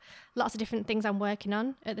always have lots of different things I'm working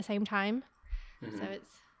on at the same time. So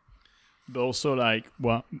it's. But also like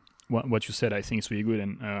what you said, I think is really good.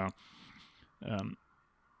 And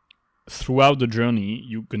throughout the journey,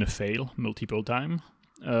 you're gonna fail multiple times,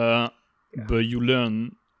 but you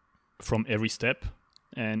learn from every step.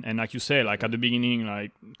 And like you say, like at the beginning,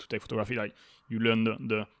 like to take photography, like you learn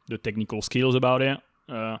the technical skills about it.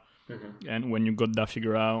 And when you got that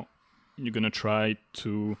figured out, you're gonna try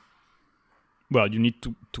to. Well, you need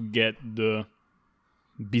to get the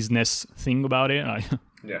business thing about it, like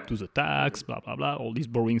do the tax, blah blah blah, all these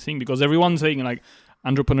boring things. Because everyone's saying like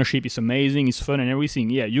entrepreneurship is amazing, it's fun and everything.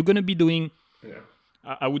 Yeah, you're gonna be doing.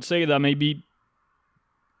 I would say that maybe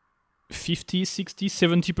 50, 60,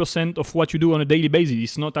 70% of what you do on a daily basis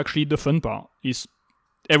is not actually the fun part. It's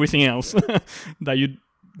everything else that you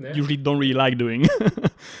usually don't really like doing.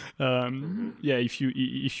 Yeah, if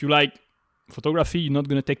you like photography, you're not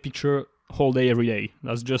gonna take picture whole day every day.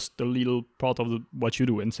 That's just a little part of what you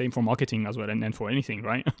do, and same for marketing as well, and for anything,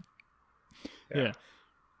 right? Yeah.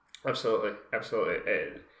 Absolutely.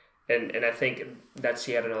 And I think that's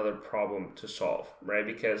yet another problem to solve, right?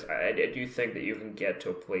 Because I do think that you can get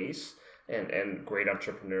to a place, and great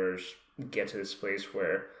entrepreneurs get to this place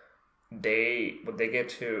where when they get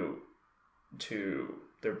to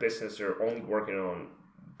their business, they're only working on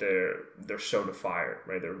their soda fire,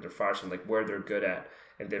 right? Their fire, something like where they're good at,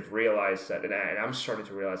 and they've realized that, and I'm starting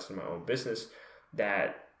to realize in my own business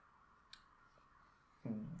that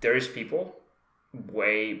there is people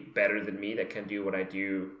way better than me that can do what I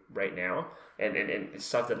do right now, and it's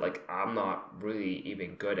stuff that like I'm not really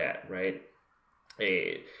even good at, right?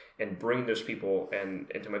 And bring those people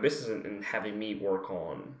into my business and having me work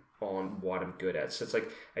on what I'm good at. So it's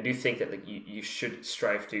like I do think that like you should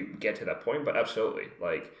strive to get to that point, but absolutely,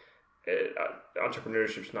 like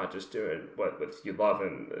entrepreneurship's not just doing what you love,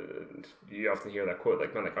 and you often hear that quote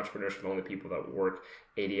like, man, like entrepreneurs are the only people that work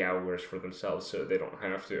 80 hours for themselves so they don't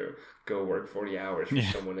have to go work 40 hours for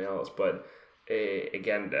someone else. But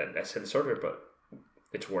again, I said this earlier, but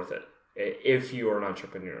it's worth it. If you are an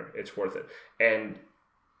entrepreneur, it's worth it. And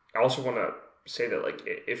I also want to say that like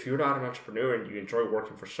if you're not an entrepreneur and you enjoy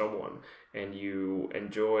working for someone and you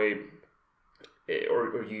enjoy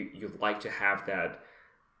or you like to have that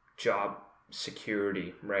job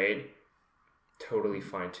security, right? Totally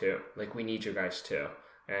fine too. Like we need you guys too.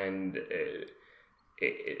 And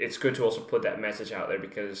it's good to also put that message out there,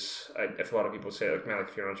 because if a lot of people say like, man, like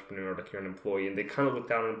if you're an entrepreneur, like you're an employee, and they kind of look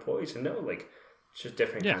down on employees, and no, like it's just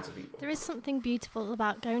different kinds of people. There is something beautiful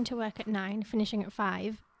about going to work at 9, finishing at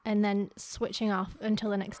 5, and then switching off until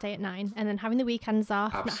the next day at 9, and then having the weekends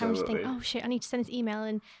off. Absolutely. Not having to think, oh shit, I need to send this email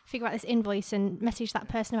and figure out this invoice and message that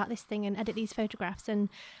person about this thing and edit these photographs. And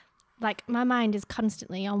like my mind is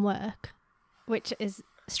constantly on work, which is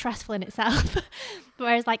stressful in itself.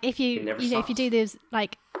 Whereas like if you know if you do those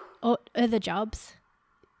like other jobs,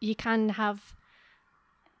 you can have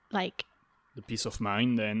like the peace of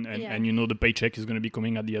mind and you know the paycheck is going to be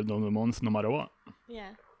coming at the end of the month no matter what.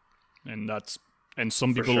 Yeah. And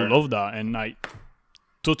some people love that, and I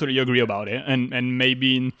totally agree about it. And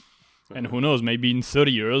maybe and who knows, maybe in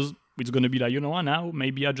 30 years it's going to be like, you know what, now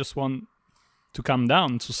maybe I just want to calm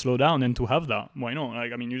down, to slow down, and to have that. Why not?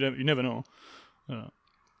 Like, I mean, you never know.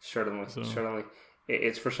 Certainly.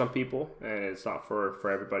 It's for some people, and it's not for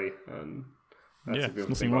everybody. And that's a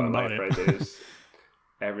good thing wrong about life, right? There's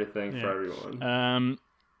everything for everyone.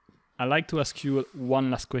 I'd like to ask you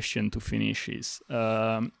one last question to finish, is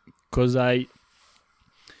because I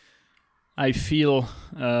feel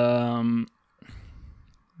the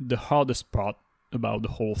hardest part about the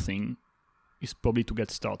whole thing is probably to get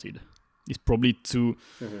started. It's probably to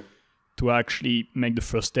to actually make the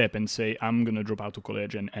first step and say, I'm going to drop out of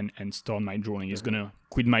college and start my journey. It's going to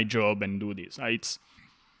quit my job and do this.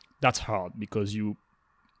 That's hard because you're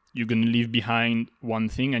going to leave behind one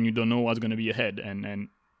thing and you don't know what's going to be ahead. And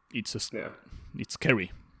it's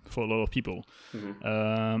scary for a lot of people.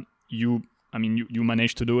 You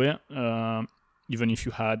managed to do it, even if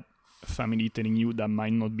you had family telling you that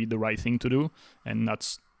might not be the right thing to do. And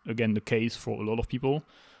that's, again, the case for a lot of people.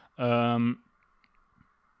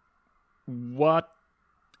 What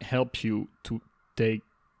helped you to take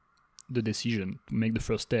the decision, to make the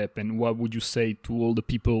first step? And what would you say to all the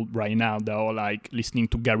people right now that are like listening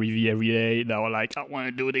to Gary Vee every day, that are like, I want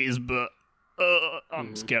to do this, but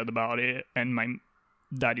I'm scared about it, and my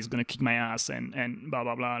dad is going to kick my ass, and blah,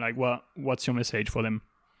 blah, blah. Like, what's your message for them?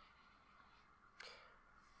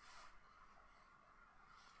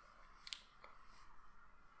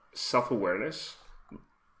 Self-awareness.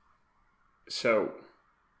 So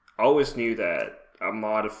I always knew that I'm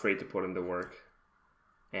not afraid to put in the work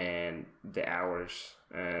and the hours,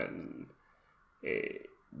 and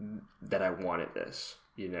that I wanted this,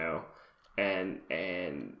 and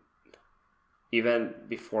even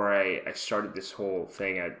before I started this whole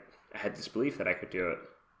thing, I had this belief that I could do it,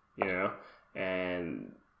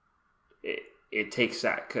 and it takes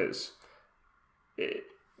that, because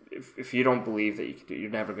if you don't believe that you can do it,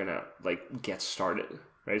 you're never gonna get started,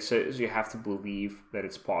 right? So you have to believe that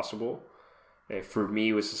it's possible. For me,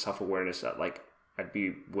 it was the self-awareness that I'd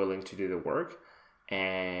be willing to do the work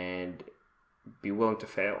and be willing to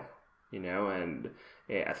fail, and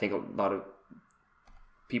I think a lot of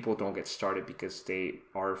people don't get started because they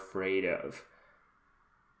are afraid of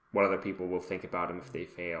what other people will think about them if they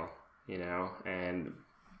fail, and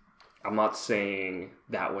I'm not saying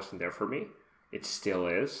that wasn't there for me. It still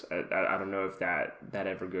is. I don't know if that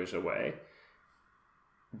ever goes away.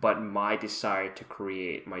 But my desire to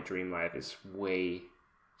create my dream life is way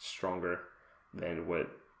stronger than what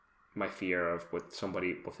my fear of what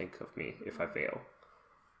somebody will think of me if I fail.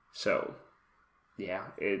 So, yeah,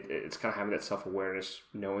 it's kind of having that self-awareness,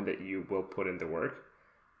 knowing that you will put in the work,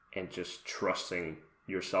 and just trusting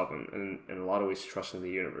yourself, and in a lot of ways trusting the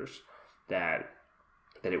universe that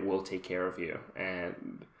it will take care of you.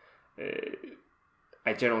 And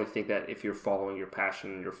I generally think that if you're following your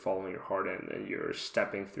passion and you're following your heart and you're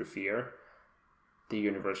stepping through fear, the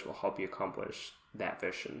universe will help you accomplish that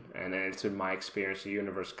vision. And it's in my experience, the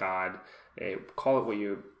universe, God, call it what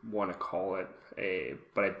you want to call it,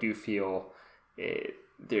 but I do feel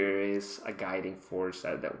there is a guiding force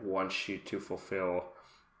that wants you to fulfill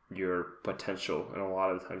your potential, and a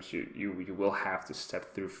lot of the times you will have to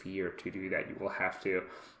step through fear to do that. You will have to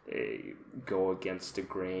go against the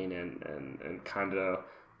grain and kind of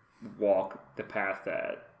walk the path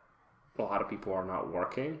that a lot of people are not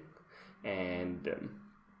walking. And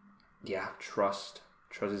trust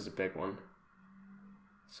is a big one.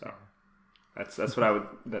 So that's what I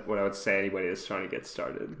would say anybody that's trying to get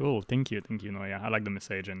started. Cool, thank you. No, yeah, I like the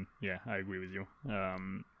message, and yeah, I agree with you.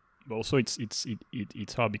 But also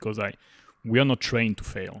it's hard because we are not trained to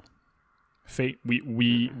fail.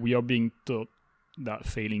 We are being taught that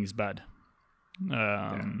failing is bad.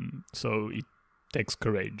 So it takes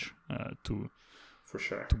courage for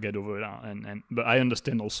sure to get over that. And but I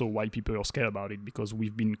understand also why people are scared about it, because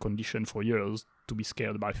we've been conditioned for years to be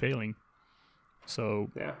scared by failing.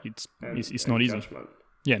 So it's not easy. Judgment.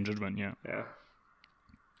 Yeah, and judgment.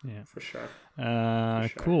 Yeah, for sure.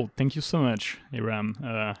 Cool. Thank you so much, Abraham.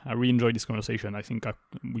 I really enjoyed this conversation. I think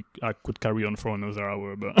I could carry on for another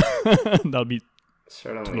hour, but that'll be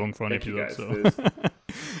too long for an episode. So.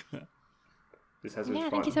 This has been fun.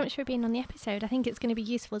 Thank you so much for being on the episode. I think it's going to be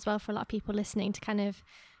useful as well for a lot of people listening to kind of,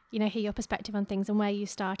 hear your perspective on things and where you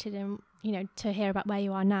started, and to hear about where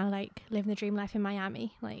you are now, living the dream life in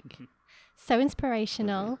Miami. So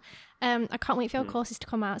inspirational. I can't wait for your courses to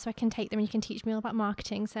come out so I can take them and you can teach me all about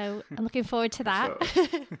marketing. So I'm looking forward to that.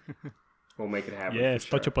 We'll make it happen. Yeah,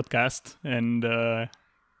 start your podcast and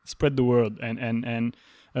spread the word. And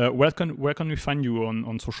where can we find you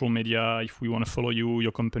on social media if we want to follow you,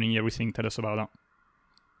 your company, everything? Tell us about that.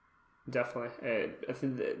 Definitely. I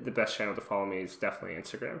think the best channel to follow me is definitely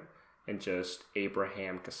Instagram, and just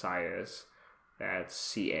Abraham Casallas. That's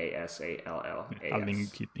Casallas. I'll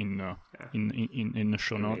link it in the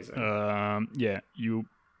show notes.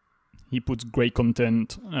 He puts great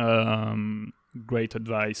content, great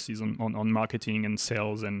advices on marketing and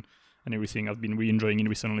sales and everything. I've been really enjoying it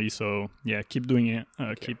recently. So yeah, keep doing it.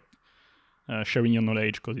 Keep sharing your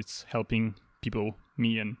knowledge, because it's helping people,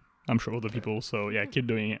 me, and I'm sure other people. So yeah, keep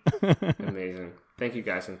doing it. Amazing. Thank you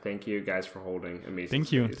guys, and thank you guys for holding amazing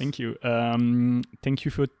Thank you. space. Thank you. Thank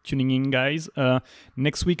you for tuning in, guys.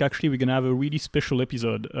 Next week, actually, we're going to have a really special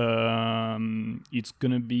episode. It's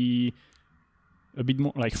going to be a bit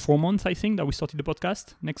more like 4 months, I think, that we started the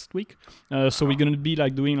podcast next week. So we're going to be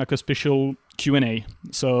like doing like a special Q&A.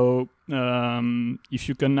 So if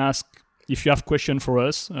you can ask, if you have questions for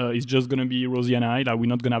us, it's just going to be Rosie and I. Like, we're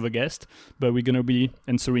not going to have a guest, but we're going to be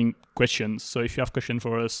answering questions. So if you have questions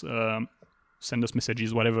for us, send us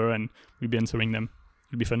messages, whatever, and we'll be answering them.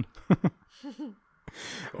 It'll be fun. Cool.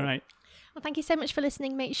 All right. Well, thank you so much for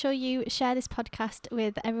listening. Make sure you share this podcast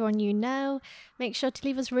with everyone you know. Make sure to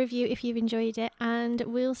leave us a review if you've enjoyed it, and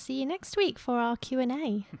we'll see you next week for our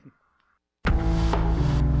Q&A.